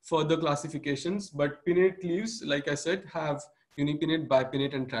further classifications, but pinnate leaves, like I said, have unipinnate,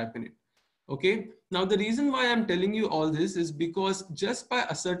 bipinnate, and tripinnate. Okay. Now, the reason why I'm telling you all this is because just by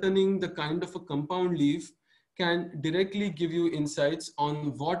ascertaining the kind of a compound leaf can directly give you insights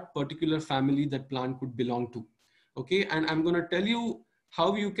on what particular family that plant could belong to. Okay. And I'm going to tell you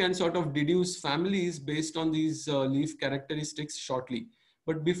how you can sort of deduce families based on these leaf characteristics shortly.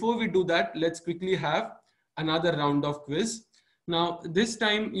 But before we do that, let's quickly have another round of quiz. Now, this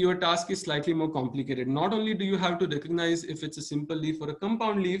time your task is slightly more complicated. Not only do you have to recognize if it's a simple leaf or a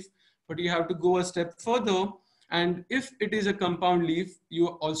compound leaf, but you have to go a step further. And if it is a compound leaf, you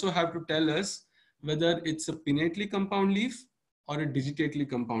also have to tell us whether it's a pinnately compound leaf or a digitately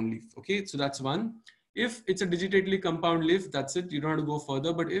compound leaf. Okay, so that's one. If it's a digitately compound leaf, that's it. You don't have to go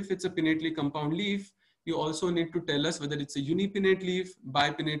further. But if it's a pinnately compound leaf, you also need to tell us whether it's a unipinnate leaf,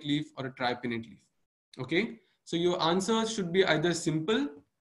 bipinnate leaf, or a tripinnate leaf. Okay, so your answers should be either simple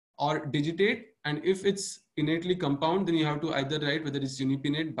or digitate. And if it's pinnately compound, then you have to either write whether it's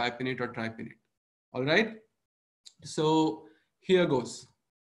unipinnate, bipinnate, or tripinnate. All right. So here goes.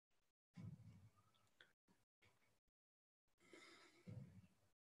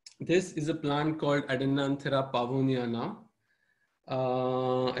 This is a plant called Adenanthera pavoniana.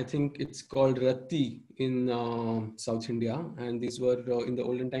 I think it's called Ratti in South India. And these were in the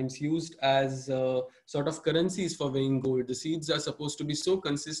olden times used as sort of currencies for weighing gold. The seeds are supposed to be so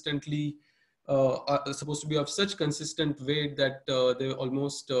consistently, are supposed to be of such consistent weight that they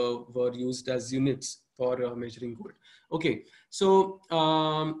almost were used as units for measuring gold. Okay, so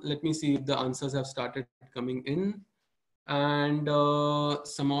let me see if the answers have started coming in. And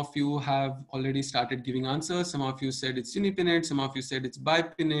some of you have already started giving answers. Some of you said it's unipinnate. Some of you said it's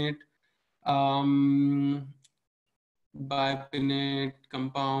bipinnate. Bipinnate,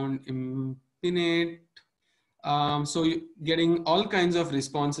 compound, impinnate. So you're getting all kinds of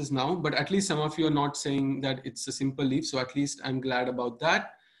responses now, but at least some of you are not saying that it's a simple leaf. So at least I'm glad about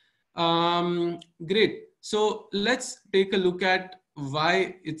that. Great. So let's take a look at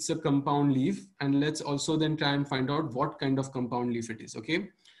why it's a compound leaf, and let's also then try and find out what kind of compound leaf it is. Okay.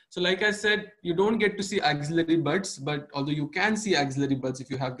 So like I said, you don't get to see axillary buds, but although you can see axillary buds, if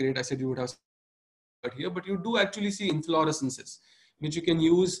you have great, I said you would have but here, but you do actually see inflorescences, which you can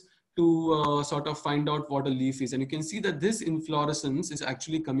use to sort of find out what a leaf is. And you can see that this inflorescence is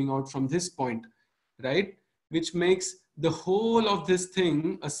actually coming out from this point, right? Which makes the whole of this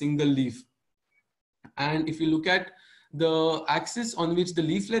thing a single leaf. And if you look at the axis on which the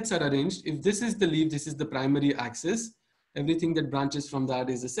leaflets are arranged, if this is the leaf, this is the primary axis. Everything that branches from that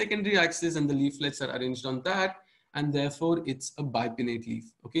is the secondary axis, and the leaflets are arranged on that. And therefore it's a bipinnate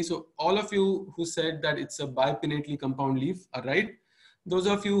leaf. Okay, so all of you who said that it's a bipinnately compound leaf are right. Those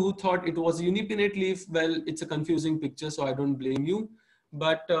of you who thought it was a unipinnate leaf, well, it's a confusing picture, so I don't blame you.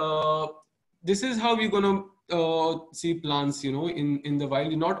 But this is how we're going to see plants, you know, in the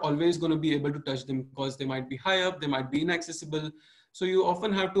wild. You're not always going to be able to touch them because they might be high up, they might be inaccessible. So you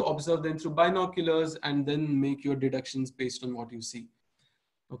often have to observe them through binoculars and then make your deductions based on what you see.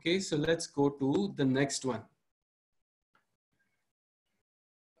 Okay, so let's go to the next one.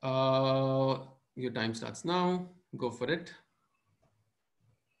 Your time starts now. Go for it.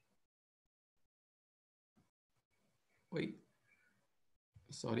 Wait,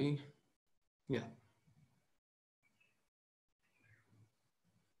 sorry. Yeah.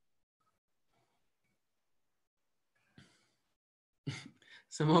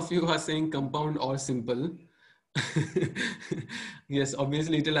 Some of you are saying compound or simple. Yes,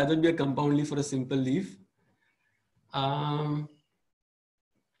 obviously it will either be a compound leaf or a simple leaf.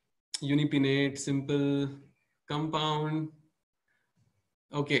 Unipinnate, simple, compound.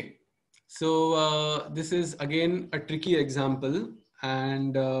 Okay, so this is again a tricky example,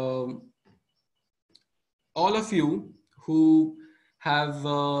 and all of you who have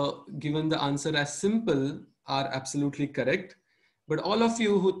given the answer as simple are absolutely correct. But all of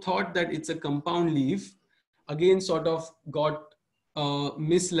you who thought that it's a compound leaf, again sort of got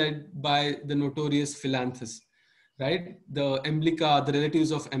misled by the notorious Phyllanthus, right? The Emblica, the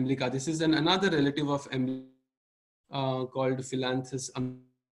relatives of Emblica. This is another relative of Emblica called Phyllanthus.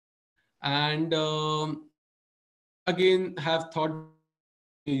 And again have thought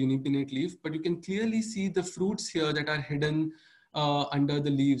a unipinnate leaf, but you can clearly see the fruits here that are hidden under the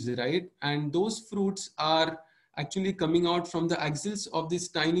leaves, right? And those fruits are actually coming out from the axils of these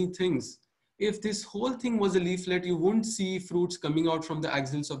tiny things. If this whole thing was a leaflet, you wouldn't see fruits coming out from the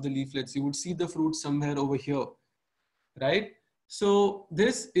axils of the leaflets. You would see the fruits somewhere over here, right? So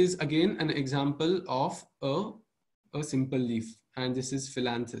this is again an example of a simple leaf, and this is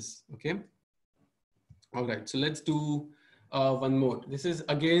Philanthus, okay? All right, so let's do one more. This is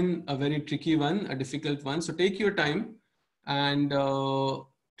again a very tricky one, a difficult one. So take your time and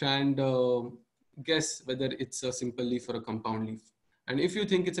try and guess whether it's a simple leaf or a compound leaf. And if you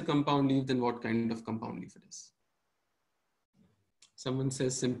think it's a compound leaf, then what kind of compound leaf it is? Someone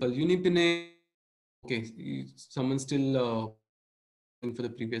says simple unipinnate. Okay, someone still for the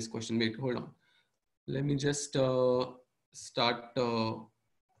previous question. Wait, hold on. Let me just start.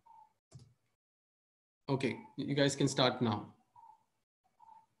 Okay, you guys can start now.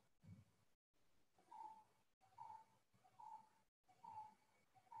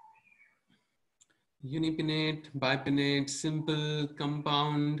 Unipinnate, bipinnate, simple,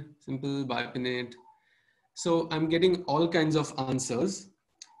 compound, simple, bipinnate. So I'm getting all kinds of answers,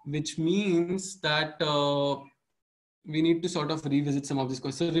 which means that we need to sort of revisit some of these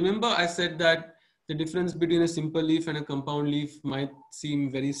questions. So remember I said that the difference between a simple leaf and a compound leaf might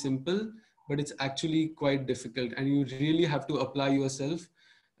seem very simple, but it's actually quite difficult, and you really have to apply yourself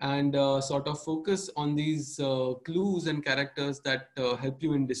and sort of focus on these clues and characters that help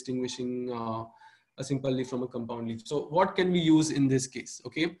you in distinguishing a simple leaf from a compound leaf. So what can we use in this case?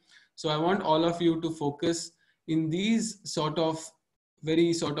 Okay, so I want all of you to focus in these sort of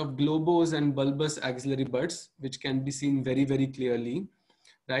very sort of globose and bulbous axillary buds, which can be seen very, very clearly,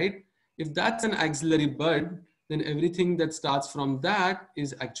 right? If that's an axillary bud, then everything that starts from that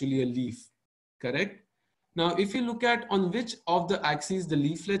is actually a leaf, correct? Now, if you look at on which of the axes the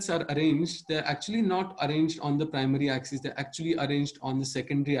leaflets are arranged, they're actually not arranged on the primary axis, they're actually arranged on the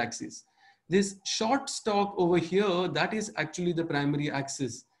secondary axis. This short stalk over here, that is actually the primary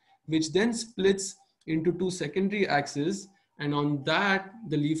axis, which then splits into two secondary axes, and on that,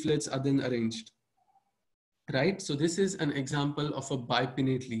 the leaflets are then arranged, right? So this is an example of a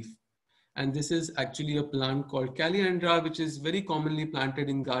bipinnate leaf. And this is actually a plant called Calliandra, which is very commonly planted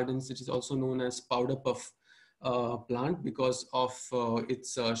in gardens, which is also known as powder puff plant because of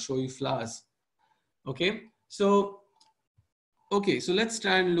its showy flowers. Okay, so let's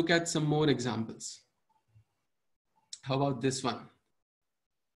try and look at some more examples. How about this one?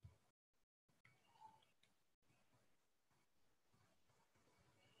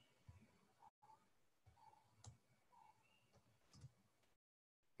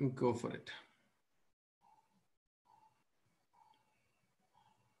 Go for it.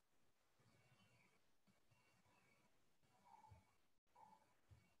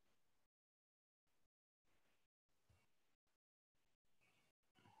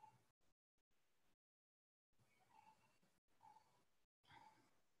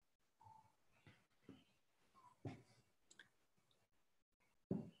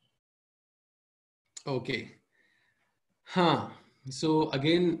 Okay. So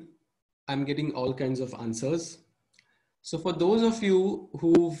again, I'm getting all kinds of answers. So for those of you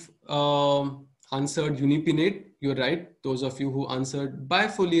who've answered unipinnate, you're right. Those of you who answered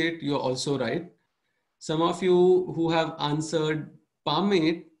bifoliate, you're also right. Some of you who have answered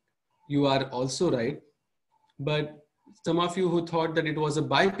palmate, you are also right. But some of you who thought that it was a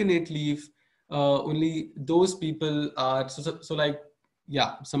bipinnate leaf, only those people are, so like,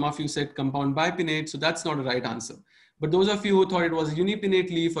 yeah, some of you said compound bipinnate, so that's not a right answer. But those of you who thought it was a unipinnate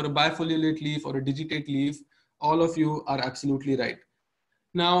leaf or a bifoliate leaf or a digitate leaf, all of you are absolutely right.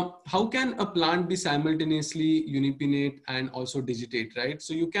 Now, how can a plant be simultaneously unipinnate and also digitate, right?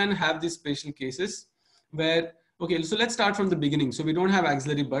 So you can have these special cases where, okay, so let's start from the beginning. So we don't have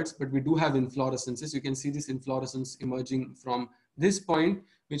axillary buds, but we do have inflorescences. You can see this inflorescence emerging from this point,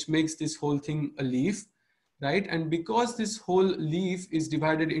 which makes this whole thing a leaf, right? And because this whole leaf is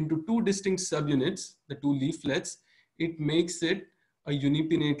divided into two distinct subunits, the two leaflets, it makes it a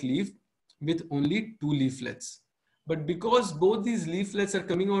unipinnate leaf with only two leaflets. But because both these leaflets are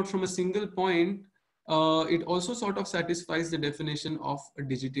coming out from a single point, it also sort of satisfies the definition of a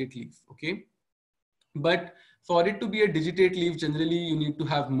digitate leaf, okay? But for it to be a digitate leaf, generally you need to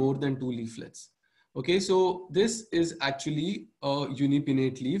have more than two leaflets. Okay, so this is actually a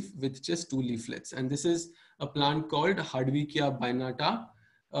unipinnate leaf with just two leaflets. And this is a plant called Hardwickia binata.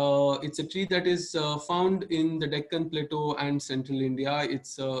 It's a tree that is found in the Deccan Plateau and central India.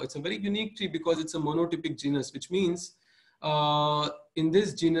 It's a very unique tree because it's a monotypic genus, which means in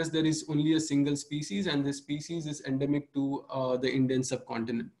this genus, there is only a single species, and this species is endemic to the Indian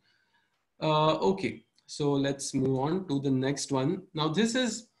subcontinent. Okay, so let's move on to the next one. Now, this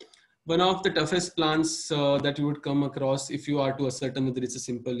is one of the toughest plants that you would come across if you are to ascertain whether it's a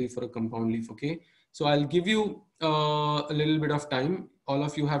simple leaf or a compound leaf. Okay, so I'll give you a little bit of time. All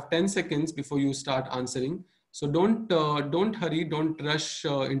of you have 10 seconds before you start answering. So don't hurry, don't rush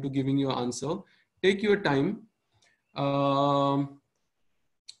into giving your answer. Take your time, and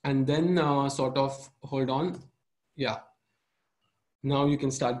then sort of hold on. Yeah, now you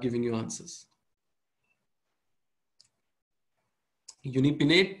can start giving your answers.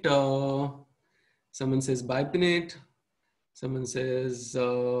 Unipinnate, someone says bipinnate, someone says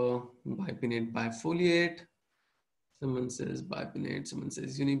bipinnate bifoliate, someone says bipinnate, someone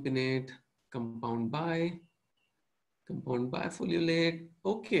says unipinnate, compound bifoliate.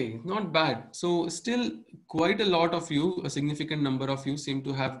 Okay, not bad. So still quite a lot of you, a significant number of you seem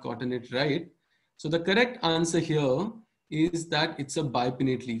to have gotten it right. So the correct answer here is that it's a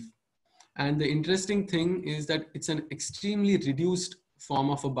bipinnate leaf. And the interesting thing is that it's an extremely reduced form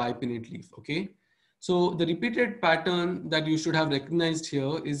of a bipinnate leaf, okay? So the repeated pattern that you should have recognized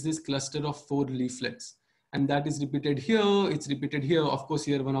here is this cluster of 4 leaflets. And that is repeated here, it's repeated here. Of course,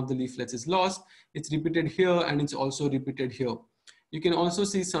 here one of the leaflets is lost. It's repeated here and it's also repeated here. You can also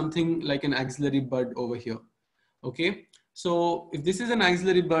see something like an axillary bud over here, okay? So if this is an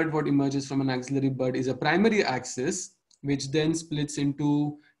axillary bud, what emerges from an axillary bud is a primary axis, which then splits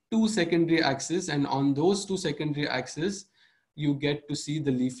into 2 secondary axes, and on those 2 secondary axes you get to see the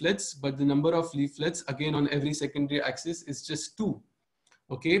leaflets, but the number of leaflets again on every secondary axis is just 2.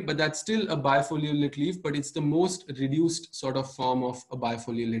 Okay, but that's still a bifoliolate leaf, but it's the most reduced sort of form of a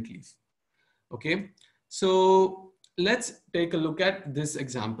bifoliolate leaf. Okay, so let's take a look at this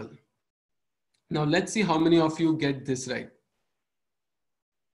example. Now let's see how many of you get this right.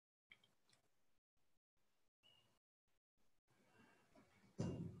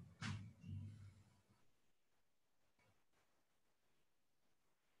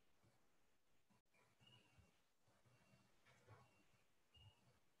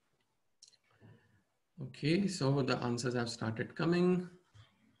 Okay, so the answers have started coming.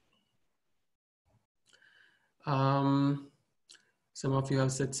 Some of you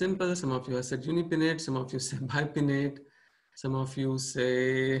have said simple, some of you have said unipinnate, some of you say bipinnate, some of you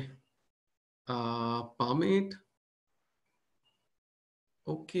say palmate.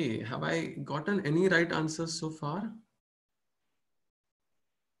 Okay, have I gotten any right answers so far?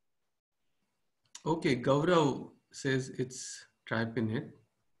 Okay, Gaurav says it's tripinnate.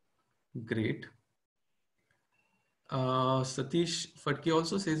 Great. Satish Fatke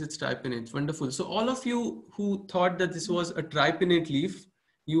also says it's tripinnate. Wonderful. So all of you who thought that this was a tripinnate leaf,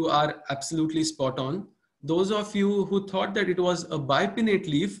 you are absolutely spot on. Those of you who thought that it was a bipinnate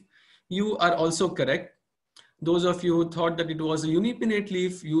leaf, you are also correct. Those of you who thought that it was a unipinnate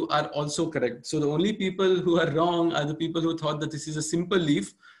leaf, you are also correct. So the only people who are wrong are the people who thought that this is a simple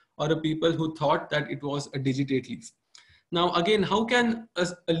leaf, or the people who thought that it was a digitate leaf. Now again, how can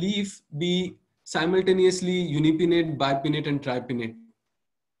a leaf be simultaneously unipinnate, bipinnate, and tripinnate?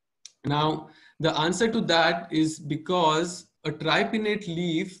 Now, the answer to that is because a tripinnate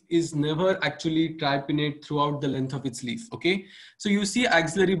leaf is never actually tripinnate throughout the length of its leaf, okay? So you see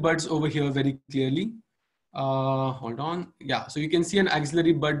axillary buds over here very clearly. Hold on. Yeah, so you can see an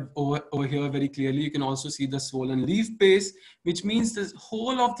axillary bud over here very clearly. You can also see the swollen leaf base, which means the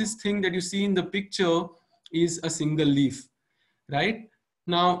whole of this thing that you see in the picture is a single leaf, right?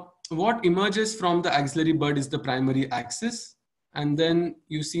 Now, what emerges from the axillary bud is the primary axis. And then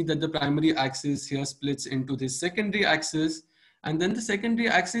you see that the primary axis here splits into this secondary axis. And then the secondary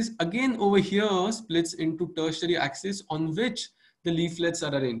axis again over here splits into tertiary axis on which the leaflets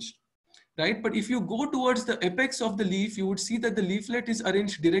are arranged, right? But if you go towards the apex of the leaf, you would see that the leaflet is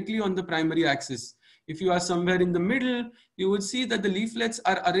arranged directly on the primary axis. If you are somewhere in the middle, you would see that the leaflets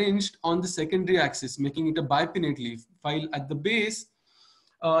are arranged on the secondary axis, making it a bipinnate leaf. While at the base,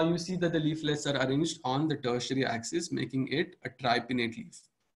 you see that the leaflets are arranged on the tertiary axis, making it a tripinnate leaf,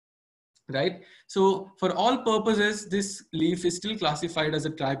 right? So for all purposes, this leaf is still classified as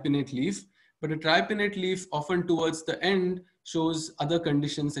a tripinnate leaf, but a tripinnate leaf often towards the end shows other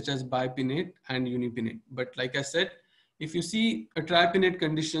conditions such as bipinnate and unipinnate. But like I said, if you see a tripinnate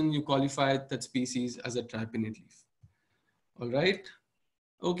condition, you qualify that species as a tripinnate leaf. All right.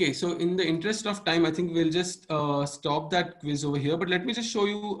 Okay, so in the interest of time, I think we'll just stop that quiz over here, but let me just show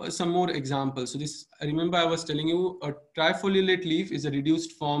you some more examples. So this, remember I was telling you a trifoliolate leaf is a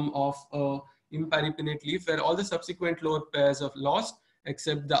reduced form of a imparipinnate leaf where all the subsequent lower pairs are lost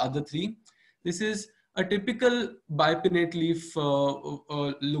except the other 3. This is A typical bipinnate leaf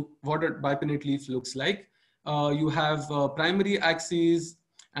what a bipinnate leaf looks like. You have primary axes,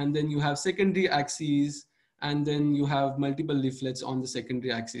 and then you have secondary axes, and then you have multiple leaflets on the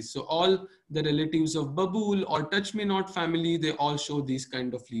secondary axis. So all the relatives of babool or touch me not family, they all show these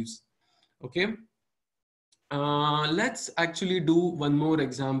kind of leaves. Okay. Let's actually do one more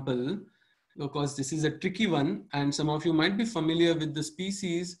example, because this is a tricky one and some of you might be familiar with the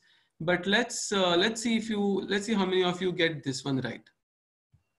species, but let's see how many of you get this one right.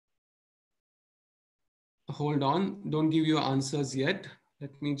 Hold on, don't give your answers yet.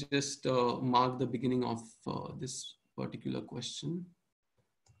 Let me just mark the beginning of this particular question.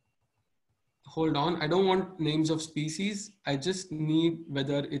 Hold on, I don't want names of species. I just need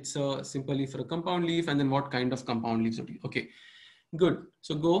whether it's a simple leaf or a compound leaf, and then what kind of compound leaves. Okay, good.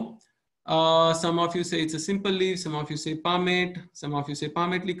 So go. Some of you say it's a simple leaf. Some of you say palmate. Some of you say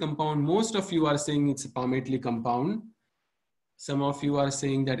palmately compound. Most of you are saying it's a palmately compound. Some of you are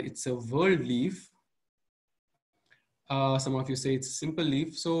saying that it's a world leaf. Some of you say it's a simple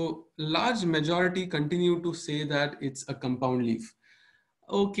leaf. So large majority continue to say that it's a compound leaf.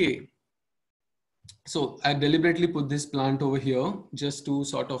 Okay. So I deliberately put this plant over here just to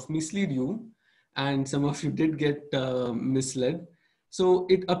sort of mislead you. And some of you did get misled. So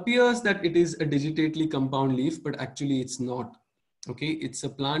it appears that it is a digitately compound leaf, but actually it's not. Okay, it's a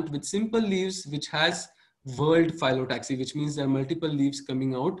plant with simple leaves which has whorled phyllotaxy, which means there are multiple leaves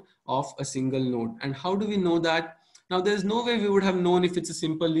coming out of a single node. And how do we know that? Now, there's no way we would have known if it's a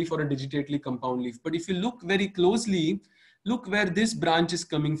simple leaf or a digitately compound leaf. But if you look very closely, look where this branch is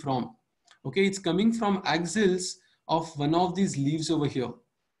coming from. Okay, it's coming from axils of one of these leaves over here,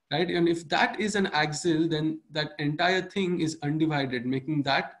 right? And if that is an axil, then that entire thing is undivided, making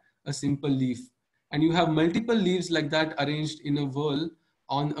that a simple leaf. And you have multiple leaves like that arranged in a whorl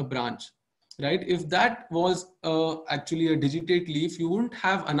on a branch, right? If that was actually a digitate leaf, you wouldn't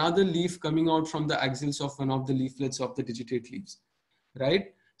have another leaf coming out from the axils of one of the leaflets of the digitate leaves,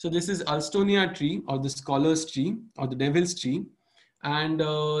 right? So this is Alstonia tree, or the scholar's tree, or the devil's tree. And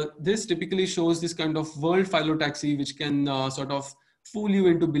this typically shows this kind of whorled phyllotaxy, which can sort of fool you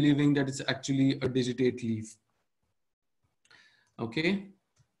into believing that it's actually a digitate leaf. Okay,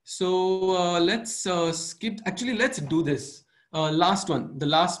 so let's skip, actually let's do this. Last one, the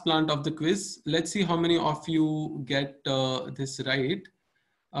last plant of the quiz. Let's see how many of you get this right.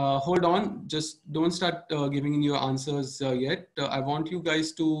 Hold on, just don't start giving in your answers yet. I want you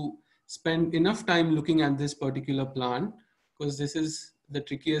guys to spend enough time looking at this particular plant, because this is the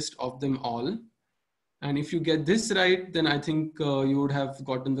trickiest of them all. And if you get this right, then I think you would have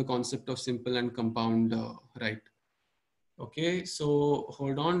gotten the concept of simple and compound right. Okay, so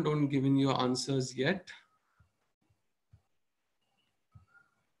hold on, don't give in your answers yet.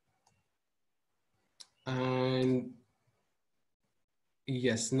 And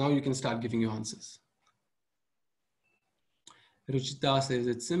yes, now you can start giving your answers. Ruchita says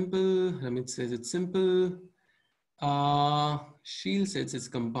it's simple. Ramit says it's simple. Sheel says it's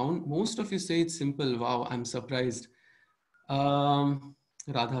compound. Most of you say it's simple. Wow, I'm surprised.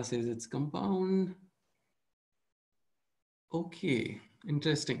 Radha says it's compound. Okay,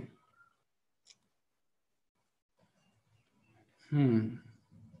 interesting.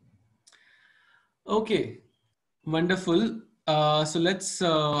 Okay, wonderful. So let's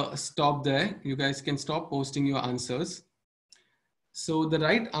stop there. You guys can stop posting your answers. So the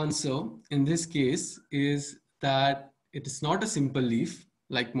right answer in this case is that it is not a simple leaf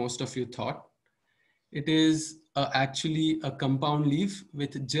like most of you thought. It is actually a compound leaf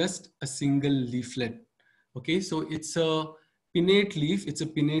with just a single leaflet. Okay, so it's a pinnate leaf. It's a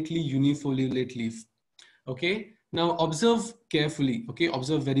pinnately unifoliate leaf. Okay, now observe carefully. Okay,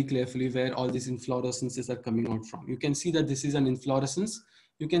 observe very carefully where all these inflorescences are coming out from. You can see that this is an inflorescence.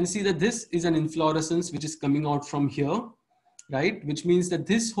 You can see that this is an inflorescence which is coming out from here, right? Which means that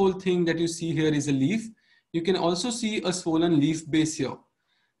this whole thing that you see here is a leaf. You can also see a swollen leaf base here.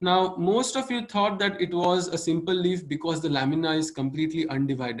 Now, most of you thought that it was a simple leaf because the lamina is completely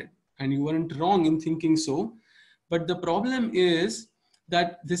undivided, and you weren't wrong in thinking so. But the problem is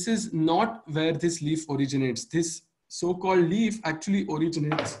that this is not where this leaf originates. This so-called leaf actually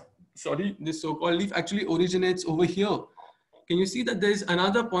originates, this so-called leaf actually originates over here. Can you see that there is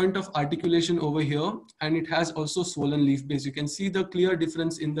another point of articulation over here, and it has also swollen leaf base. You can see the clear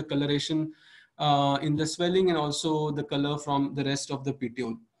difference in the coloration, in the swelling, and also the color from the rest of the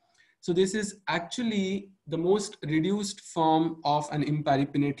petiole. So this is actually the most reduced form of an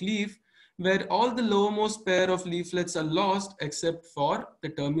imparipinnate leaf, where all the lowermost pair of leaflets are lost except for the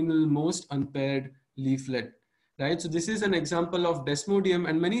terminal most unpaired leaflet, right? So this is an example of desmodium,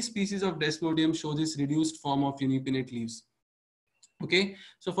 and many species of desmodium show this reduced form of unipinnate leaves. Okay,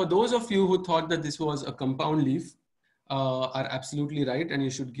 so for those of you who thought that this was a compound leaf, are absolutely right, and you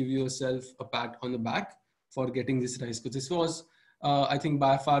should give yourself a pat on the back for getting this right, because this was, I think,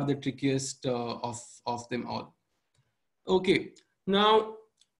 by far the trickiest of them all. Okay, now,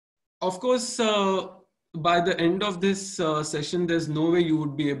 of course, by the end of this session, there's no way you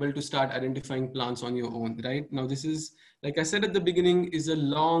would be able to start identifying plants on your own, right? Now, this is, like I said at the beginning, is a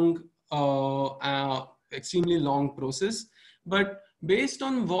long, extremely long process. But based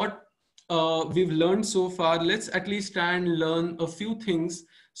on what we've learned so far, let's at least try and learn a few things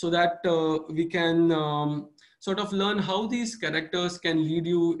so that we can sort of learn how these characters can lead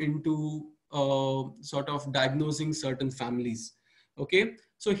you into sort of diagnosing certain families. Okay,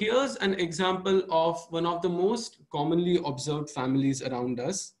 so here's an example of one of the most commonly observed families around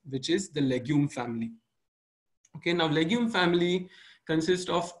us, which is the legume family. Okay, now legume family consists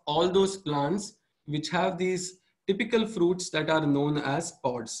of all those plants which have these typical fruits that are known as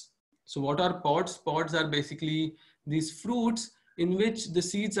pods. So what are pods? Pods are basically these fruits in which the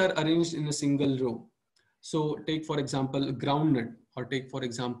seeds are arranged in a single row. So take, for example, a groundnut, or take, for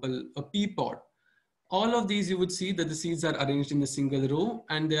example, a pea pod. All of these, you would see that the seeds are arranged in a single row,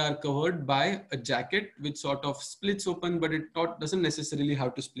 and they are covered by a jacket which sort of splits open, but it doesn't necessarily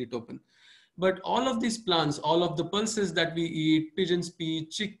have to split open. But all of these plants, all of the pulses that we eat, pigeon's pea,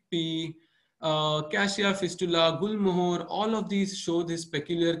 chickpea, cassia fistula, gulmohar, all of these show this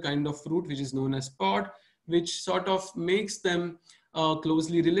peculiar kind of fruit which is known as pod, which sort of makes them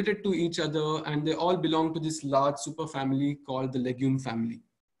closely related to each other, and they all belong to this large superfamily called the legume family.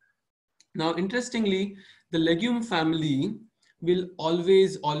 Now, interestingly, the legume family will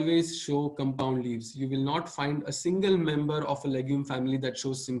always show compound leaves. You will not find a single member of a legume family that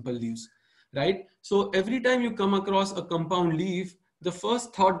shows simple leaves, right? So every time you come across a compound leaf, the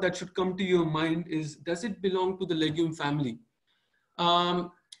first thought that should come to your mind is, does it belong to the legume family?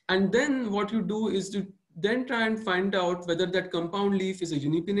 And then what you do is to then try and find out whether that compound leaf is a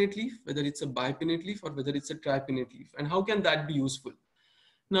unipinnate leaf, whether it's a bipinnate leaf, or whether it's a tripinnate leaf. And how can that be useful?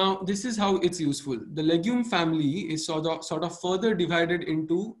 Now, this is how it's useful. The legume family is sort of further divided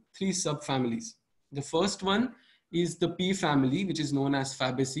into three subfamilies. The first one is the pea family, which is known as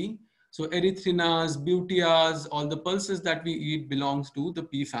Fabaceae. So erythrinas, butias, all the pulses that we eat belongs to the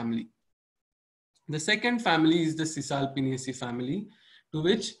pea family. The second family is the Cisalpinaceae family, to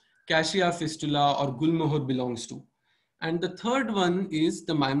which cassia fistula or gulmohar belongs to. And the third one is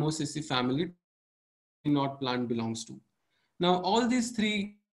the Mimosaceae family, to which the touch-me-not plant belongs to. Now, all these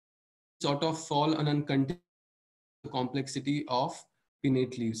three sort of fall on a continuum of the complexity of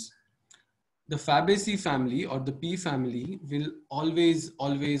pinnate leaves. The Fabaceae family or the pea family will always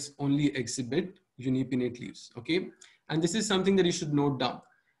only exhibit unipinnate leaves, okay? And this is something that you should note down.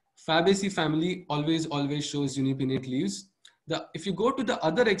 Fabaceae family always shows unipinnate leaves. If you go to the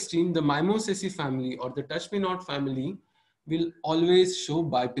other extreme, the Mimosaceae family or the touch-me-not family will always show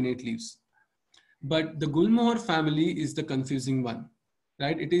bipinnate leaves. But the Gulmohar family is the confusing one,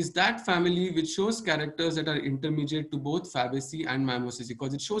 right? It is that family which shows characters that are intermediate to both Fabaceae and Mimosaceae,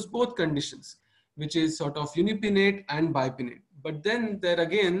 because it shows both conditions, which is sort of unipinnate and bipinnate. But then there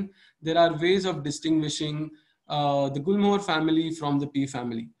again, there are ways of distinguishing the Gulmohar family from the pea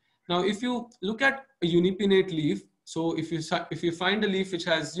family. Now, if you look at a unipinnate leaf, so if you find a leaf which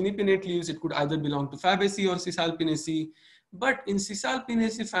has unipinnate leaves, it could either belong to Fabaceae or Cisalpinaceae. But in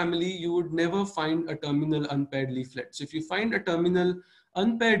Cisalpinaceae family, you would never find a terminal unpaired leaflet. So if you find a terminal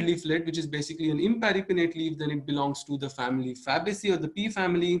unpaired leaflet, which is basically an imparipinnate leaf, then it belongs to the family Fabaceae or the pea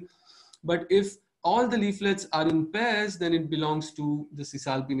family. But if all the leaflets are in pairs, then it belongs to the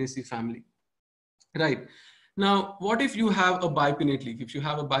Cisalpinaceae family, right? Now, what if you have a bipinnate leaf? If you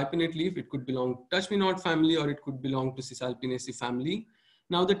have a bipinnate leaf, it could belong to touch-me-not family, or it could belong to Cisalpinaceae family.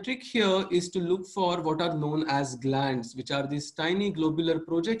 Now, the trick here is to look for what are known as glands, which are these tiny globular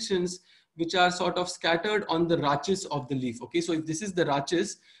projections which are sort of scattered on the rachis of the leaf. Okay, so if this is the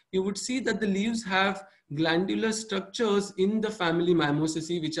rachis, you would see that the leaves have glandular structures in the family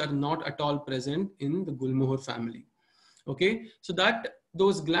Mimosaceae, which are not at all present in the Gulmohar family. Okay, so that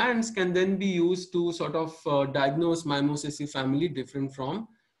those glands can then be used to sort of diagnose Mimosaceae family different from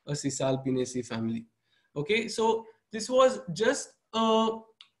a Cisalpinaceae family. Okay, so this was just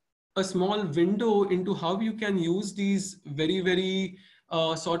a small window into how you can use these very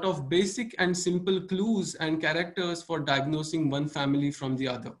sort of basic and simple clues and characters for diagnosing one family from the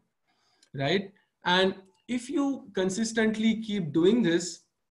other, right? And if you consistently keep doing this,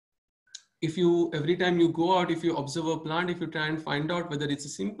 if you, every time you go out, if you observe a plant, if you try and find out whether it's a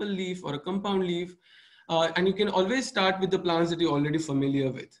simple leaf or a compound leaf, And you can always start with the plants that you're already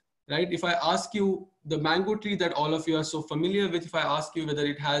familiar with, right? If I ask you the mango tree that all of you are so familiar with, if I ask you whether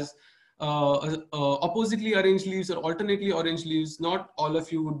it has oppositely arranged leaves or alternately arranged leaves, not all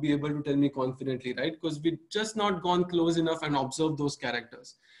of you would be able to tell me confidently, right? Because we've just not gone close enough and observed those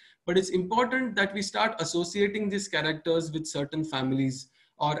characters. But it's important that we start associating these characters with certain families,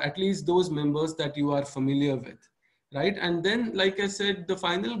 or at least those members that you are familiar with, right? And then, like I said, the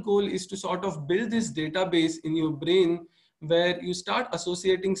final goal is to sort of build this database in your brain where you start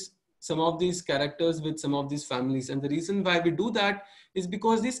associating some of these characters with some of these families. And the reason why we do that is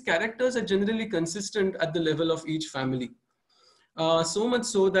because these characters are generally consistent at the level of each family. So much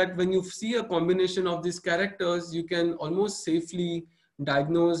so that when you see a combination of these characters, you can almost safely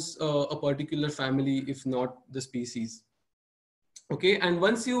diagnose a particular family, if not the species. Okay, and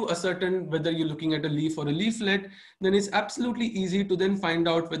once you ascertain whether you're looking at a leaf or a leaflet, then it's absolutely easy to then find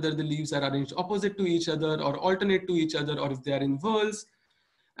out whether the leaves are arranged opposite to each other or alternate to each other, or if they are in whorls.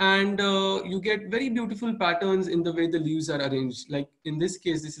 And you get very beautiful patterns in the way the leaves are arranged. Like in this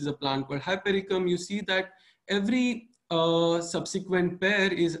case, this is a plant called Hypericum. You see that every subsequent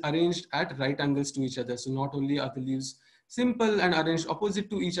pair is arranged at right angles to each other. So not only are the leaves simple and arranged opposite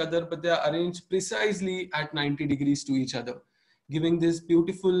to each other, but they are arranged precisely at 90 degrees to each other, giving this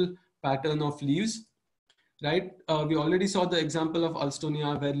beautiful pattern of leaves, right? We already saw the example of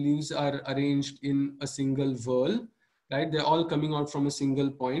Alstonia where leaves are arranged in a single whorl, right? They're all coming out from a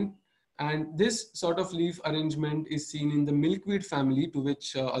single point. And this sort of leaf arrangement is seen in the milkweed family, to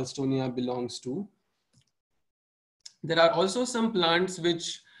which Alstonia belongs to. There are also some plants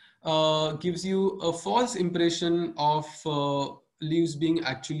which gives you a false impression of leaves being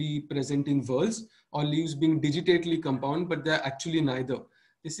actually present in whorls or leaves being digitately compound, but they're actually neither.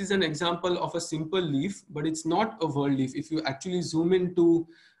 This is an example of a simple leaf, but it's not a whorl leaf. If you actually zoom into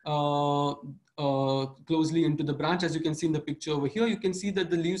closely into the branch, as you can see in the picture over here, you can see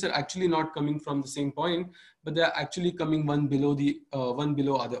that the leaves are actually not coming from the same point, but they're actually coming one below the one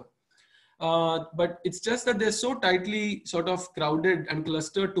below other. But it's just that they're so tightly sort of crowded and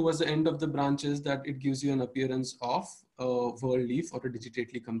clustered towards the end of the branches that it gives you an appearance of a whorl leaf or a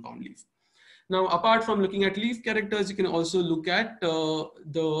digitately compound leaf. Now, apart from looking at leaf characters, you can also look at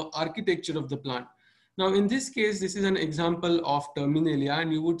the architecture of the plant. Now, in this case, this is an example of Terminalia,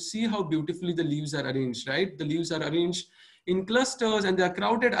 and you would see how beautifully the leaves are arranged, right? The leaves are arranged in clusters and they are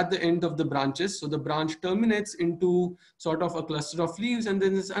crowded at the end of the branches. So the branch terminates into sort of a cluster of leaves, and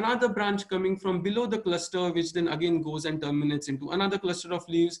then there's another branch coming from below the cluster, which then again goes and terminates into another cluster of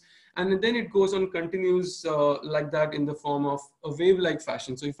leaves. And then it goes on, continues like that in the form of a wave-like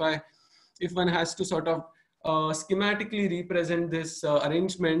fashion. So if one has to sort of schematically represent this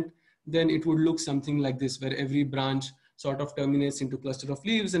arrangement, then it would look something like this, where every branch sort of terminates into a cluster of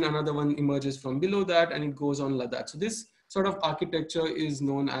leaves and another one emerges from below that, and it goes on like that. So this sort of architecture is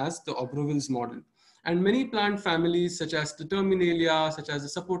known as the Oberville's model. And many plant families, such as the Terminalia, such as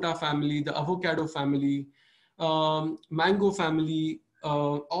the Sapota family, the avocado family, mango family,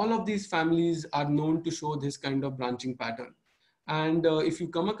 all of these families are known to show this kind of branching pattern. And if you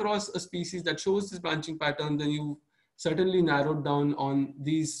come across a species that shows this branching pattern, then you certainly narrowed down on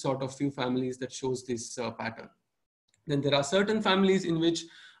these sort of few families that shows this pattern. Then there are certain families in which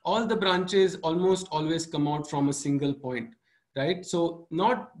all the branches almost always come out from a single point, right? So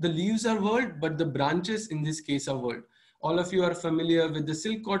not the leaves are whorled, but the branches in this case are whorled. All of you are familiar with the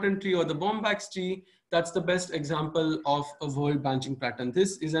silk cotton tree or the bombax tree. That's the best example of a whorled branching pattern.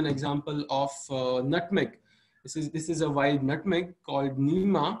 This is an example of nutmeg. This is a wild nutmeg called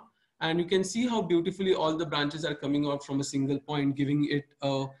Nima. And you can see how beautifully all the branches are coming out from a single point, giving it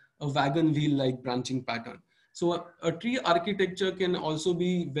a wagon wheel-like branching pattern. So a tree architecture can also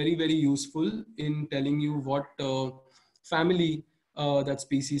be very, very useful in telling you what family that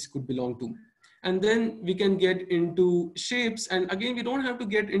species could belong to. And then we can get into shapes. And again, we don't have to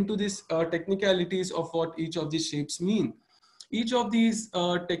get into these technicalities of what each of these shapes mean. Each of these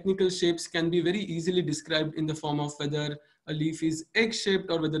technical shapes can be very easily described in the form of whether a leaf is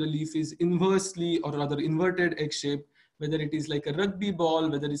egg-shaped or whether a leaf is inversely or rather inverted egg-shaped, whether it is like a rugby ball,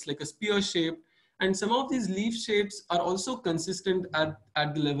 whether it's like a spear-shaped. And some of these leaf shapes are also consistent at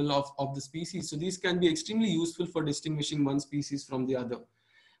the level of the species. So these can be extremely useful for distinguishing one species from the other.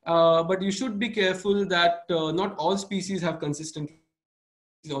 But you should be careful that not all species have consistent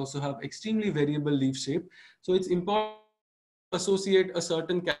leaf. Also have extremely variable leaf shape. So it's important associate a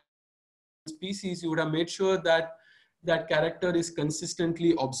certain species, you would have made sure that that character is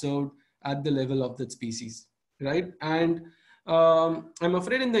consistently observed at the level of that species, right? And I'm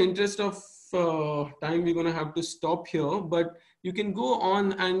afraid in the interest of time, we're going to have to stop here. But You can go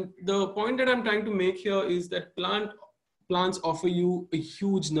on, and the point that I'm trying to make here is that plants offer you a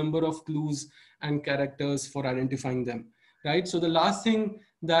huge number of clues and characters for identifying them, right? So the last thing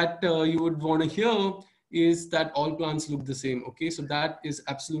that you would want to hear is that all plants look the same. Okay, so that is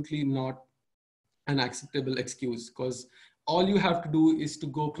absolutely not an acceptable excuse, because all you have to do is to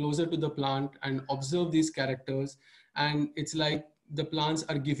go closer to the plant and observe these characters, and it's like the plants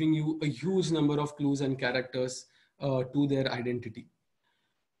are giving you a huge number of clues and characters to their identity.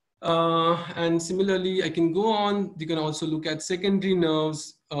 And similarly, I can go on. You can also look at secondary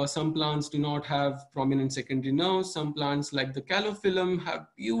nerves. Some plants do not have prominent secondary nerves. Some plants, like the calophyllum, have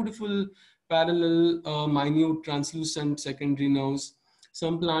beautiful parallel, minute, translucent secondary nerves.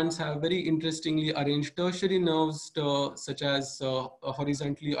 Some plants have very interestingly arranged tertiary nerves, such as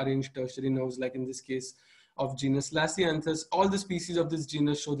horizontally arranged tertiary nerves, like in this case of genus Lasianthus. All the species of this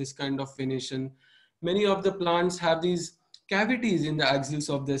genus show this kind of venation. Many of the plants have these cavities in the axils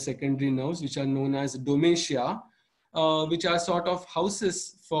of their secondary nerves, which are known as domatia, which are sort of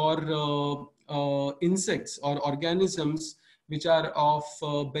houses for insects or organisms which are of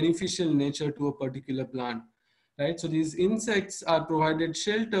beneficial nature to a particular plant, right? So these insects are provided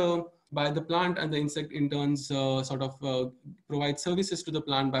shelter by the plant, and the insect in turn provide services to the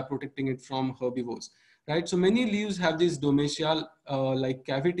plant by protecting it from herbivores, right? So many leaves have these domatial like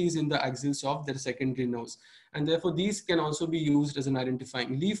cavities in the axils of their secondary nerves, and therefore these can also be used as an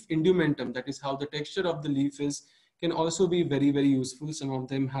identifying. Leaf indumentum, that is how the texture of the leaf is, can also be very, very useful. Some of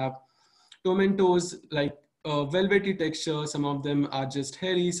them have tomentoes, like velvety texture. Some of them are just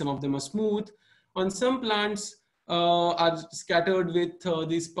hairy. Some of them are smooth. On some plants are scattered with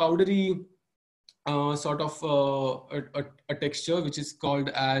these powdery a texture which is called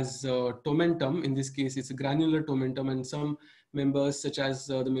as tomentum. In this case, it's a granular tomentum, and some members, such as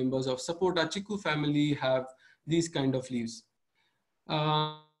the members of Sapota chiku family, have these kind of leaves.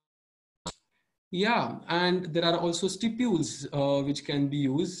 Yeah, and there are also stipules which can be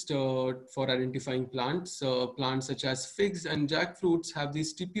used for identifying plants. Plants such as figs and jackfruits have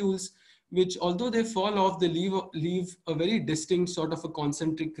these stipules, which, although they fall off, they leave a very distinct sort of a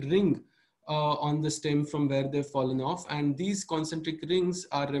concentric ring on the stem from where they've fallen off. And these concentric rings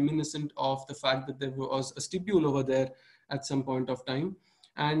are reminiscent of the fact that there was a stipule over there at some point of time.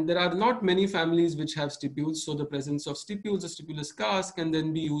 And there are not many families which have stipules. So the presence of stipules or stipulous scars can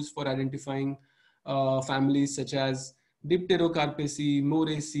then be used for identifying families such as Dipterocarpaceae,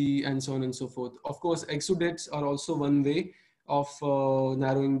 Moraceae, and so on and so forth. Of course, exudates are also one way of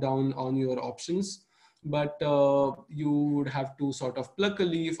narrowing down on your options, but you would have to sort of pluck a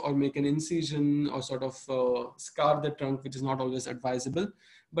leaf or make an incision or sort of scar the trunk, which is not always advisable.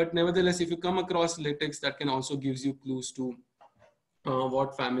 But nevertheless, if you come across latex, that can also gives you clues to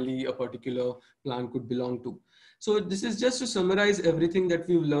what family a particular plant could belong to. So this is just to summarize everything that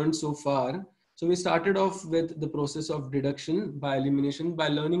we've learned so far. So we started off with the process of deduction by elimination by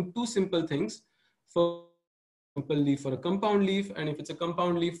learning two simple things. First, simple leaf or a compound leaf, and if it's a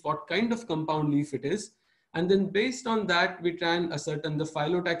compound leaf, what kind of compound leaf it is. And then based on that, we try and ascertain the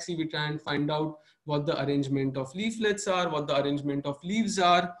phyllotaxy. We try and find out what the arrangement of leaflets are, what the arrangement of leaves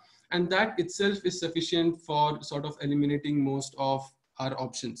are, and that itself is sufficient for sort of eliminating most of our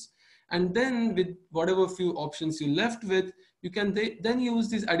options. And then with whatever few options you left with, you can then use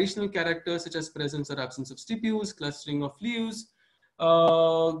these additional characters such as presence or absence of stipules, clustering of leaves,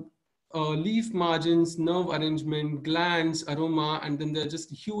 leaf margins, nerve arrangement, glands, aroma, and then there are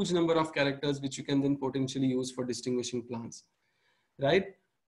just a huge number of characters which you can then potentially use for distinguishing plants, right?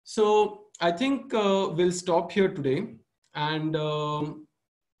 So I think we'll stop here today, and I'm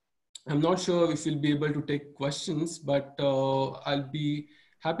not sure if we'll be able to take questions, but I'll be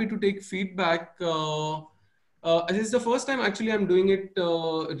happy to take feedback. This is the first time actually I'm doing it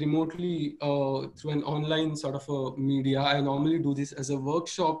remotely through an online sort of a media. I normally do this as a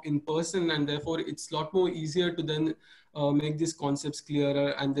workshop in person, and therefore it's a lot more easier to then make these concepts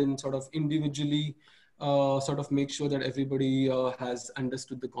clearer and then sort of individually sort of make sure that everybody has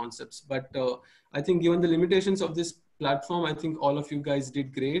understood the concepts. But I think given the limitations of this platform, I think all of you guys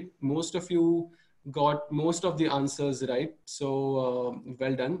did great. Most of you got most of the answers right. So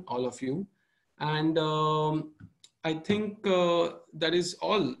well done, all of you. And I think that is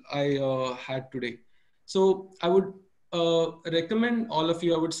all I had today. So I would recommend all of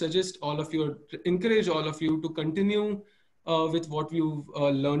you, I would suggest all of you, encourage all of you to continue with what you've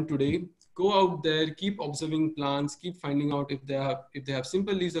learned today. Go out there, keep observing plants, keep finding out if they have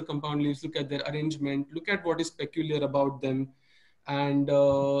simple leaves or compound leaves. Look at their arrangement, look at what is peculiar about them, and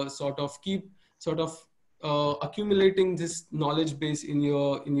sort of keep accumulating this knowledge base in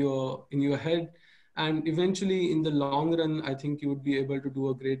your head. And eventually in the long run, I think you would be able to do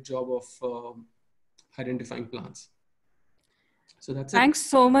a great job of identifying plants. So that's it. Thanks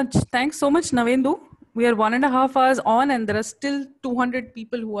so much. Thanks so much, Navendu. We are 1.5 hours on and there are still 200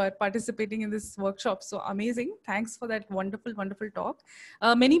 people who are participating in this workshop. So amazing. Thanks for that wonderful, wonderful talk.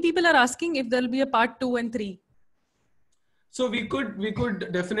 Many people are asking if there'll be a part 2 and 3. So we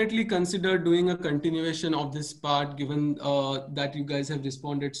could definitely consider doing a continuation of this part, given that you guys have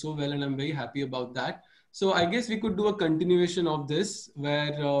responded so well, and I'm very happy about that. So I guess we could do a continuation of this,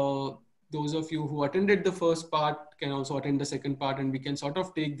 where those of you who attended the first part can also attend the second part, and we can sort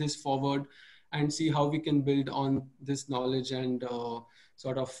of take this forward and see how we can build on this knowledge and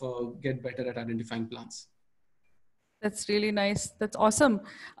sort of get better at identifying plants. That's really nice. That's awesome.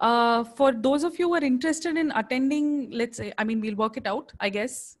 For those of you who are interested in attending, let's say, I mean, we'll work it out, I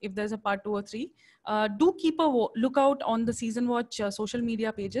guess, if there's a part 2 or 3. Do keep a lookout on the SeasonWatch social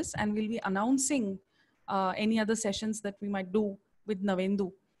media pages, and we'll be announcing any other sessions that we might do with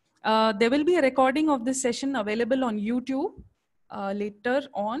Navendu. There will be a recording of this session available on YouTube later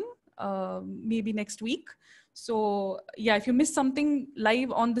on, maybe next week. So yeah, if you miss something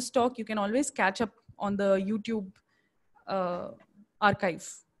live on this talk, you can always catch up on the YouTube archive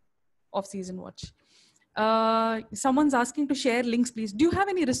of SeasonWatch. Someone's asking to share links, please. Do you have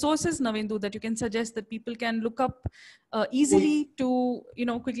any resources, Navendu, that you can suggest that people can look up easily to,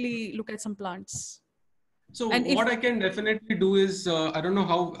 quickly look at some plants? So and what I can definitely do is, I don't know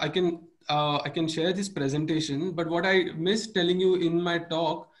how I can share this presentation, but what I missed telling you in my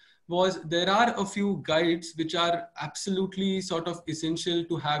talk was there are a few guides which are absolutely sort of essential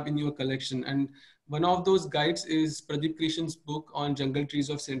to have in your collection. And one of those guides is Pradeep Krishan's book on jungle trees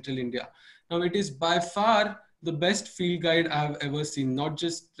of Central India. Now it is by far the best field guide I've ever seen, not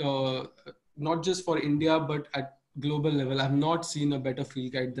just for India, but at global level. I've not seen a better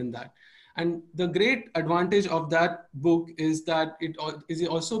field guide than that. And the great advantage of that book is that it is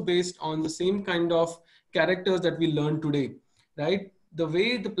also based on the same kind of characters that we learn today, right? The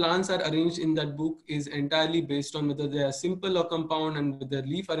way the plants are arranged in that book is entirely based on whether they are simple or compound and with their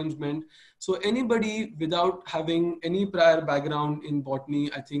leaf arrangement. So anybody without having any prior background in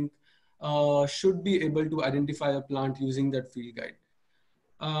botany, I think, should be able to identify a plant using that field guide.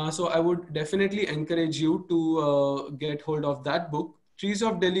 So I would definitely encourage you to get hold of that book. Trees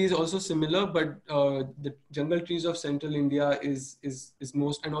of Delhi is also similar, but the jungle trees of Central India is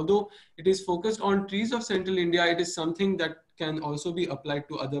most, and although it is focused on trees of Central India, it is something that can also be applied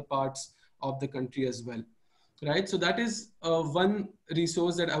to other parts of the country as well, right? So that is one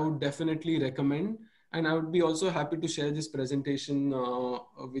resource that I would definitely recommend. And I would be also happy to share this presentation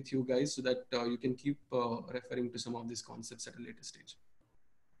with you guys so that you can keep referring to some of these concepts at a later stage.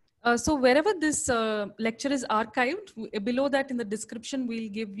 So wherever this lecture is archived, below that in the description, we'll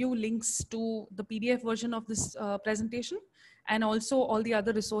give you links to the PDF version of this presentation and also all the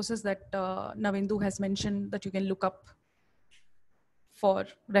other resources that Navendu has mentioned that you can look up for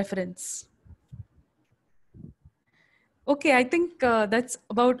reference. Okay, I think that's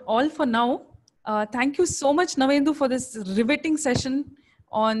about all for now. Thank you so much, Navendu, for this riveting session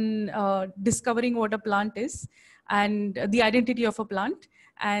on discovering what a plant is and the identity of a plant.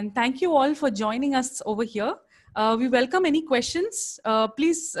 And thank you all for joining us over here. We welcome any questions.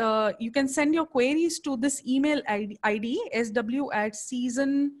 Please, you can send your queries to this email ID,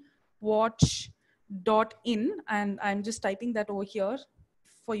 sw@seasonwatch.in. And I'm just typing that over here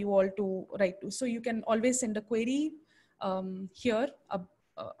for you all to write to. So you can always send a query here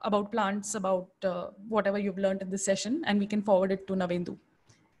about plants, about whatever you've learned in this session, and we can forward it to Navendu.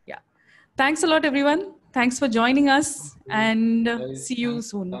 Yeah. Thanks a lot, everyone. Thanks for joining us, and see you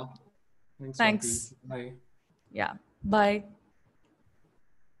soon. Thanks. Bye. Yeah. Bye.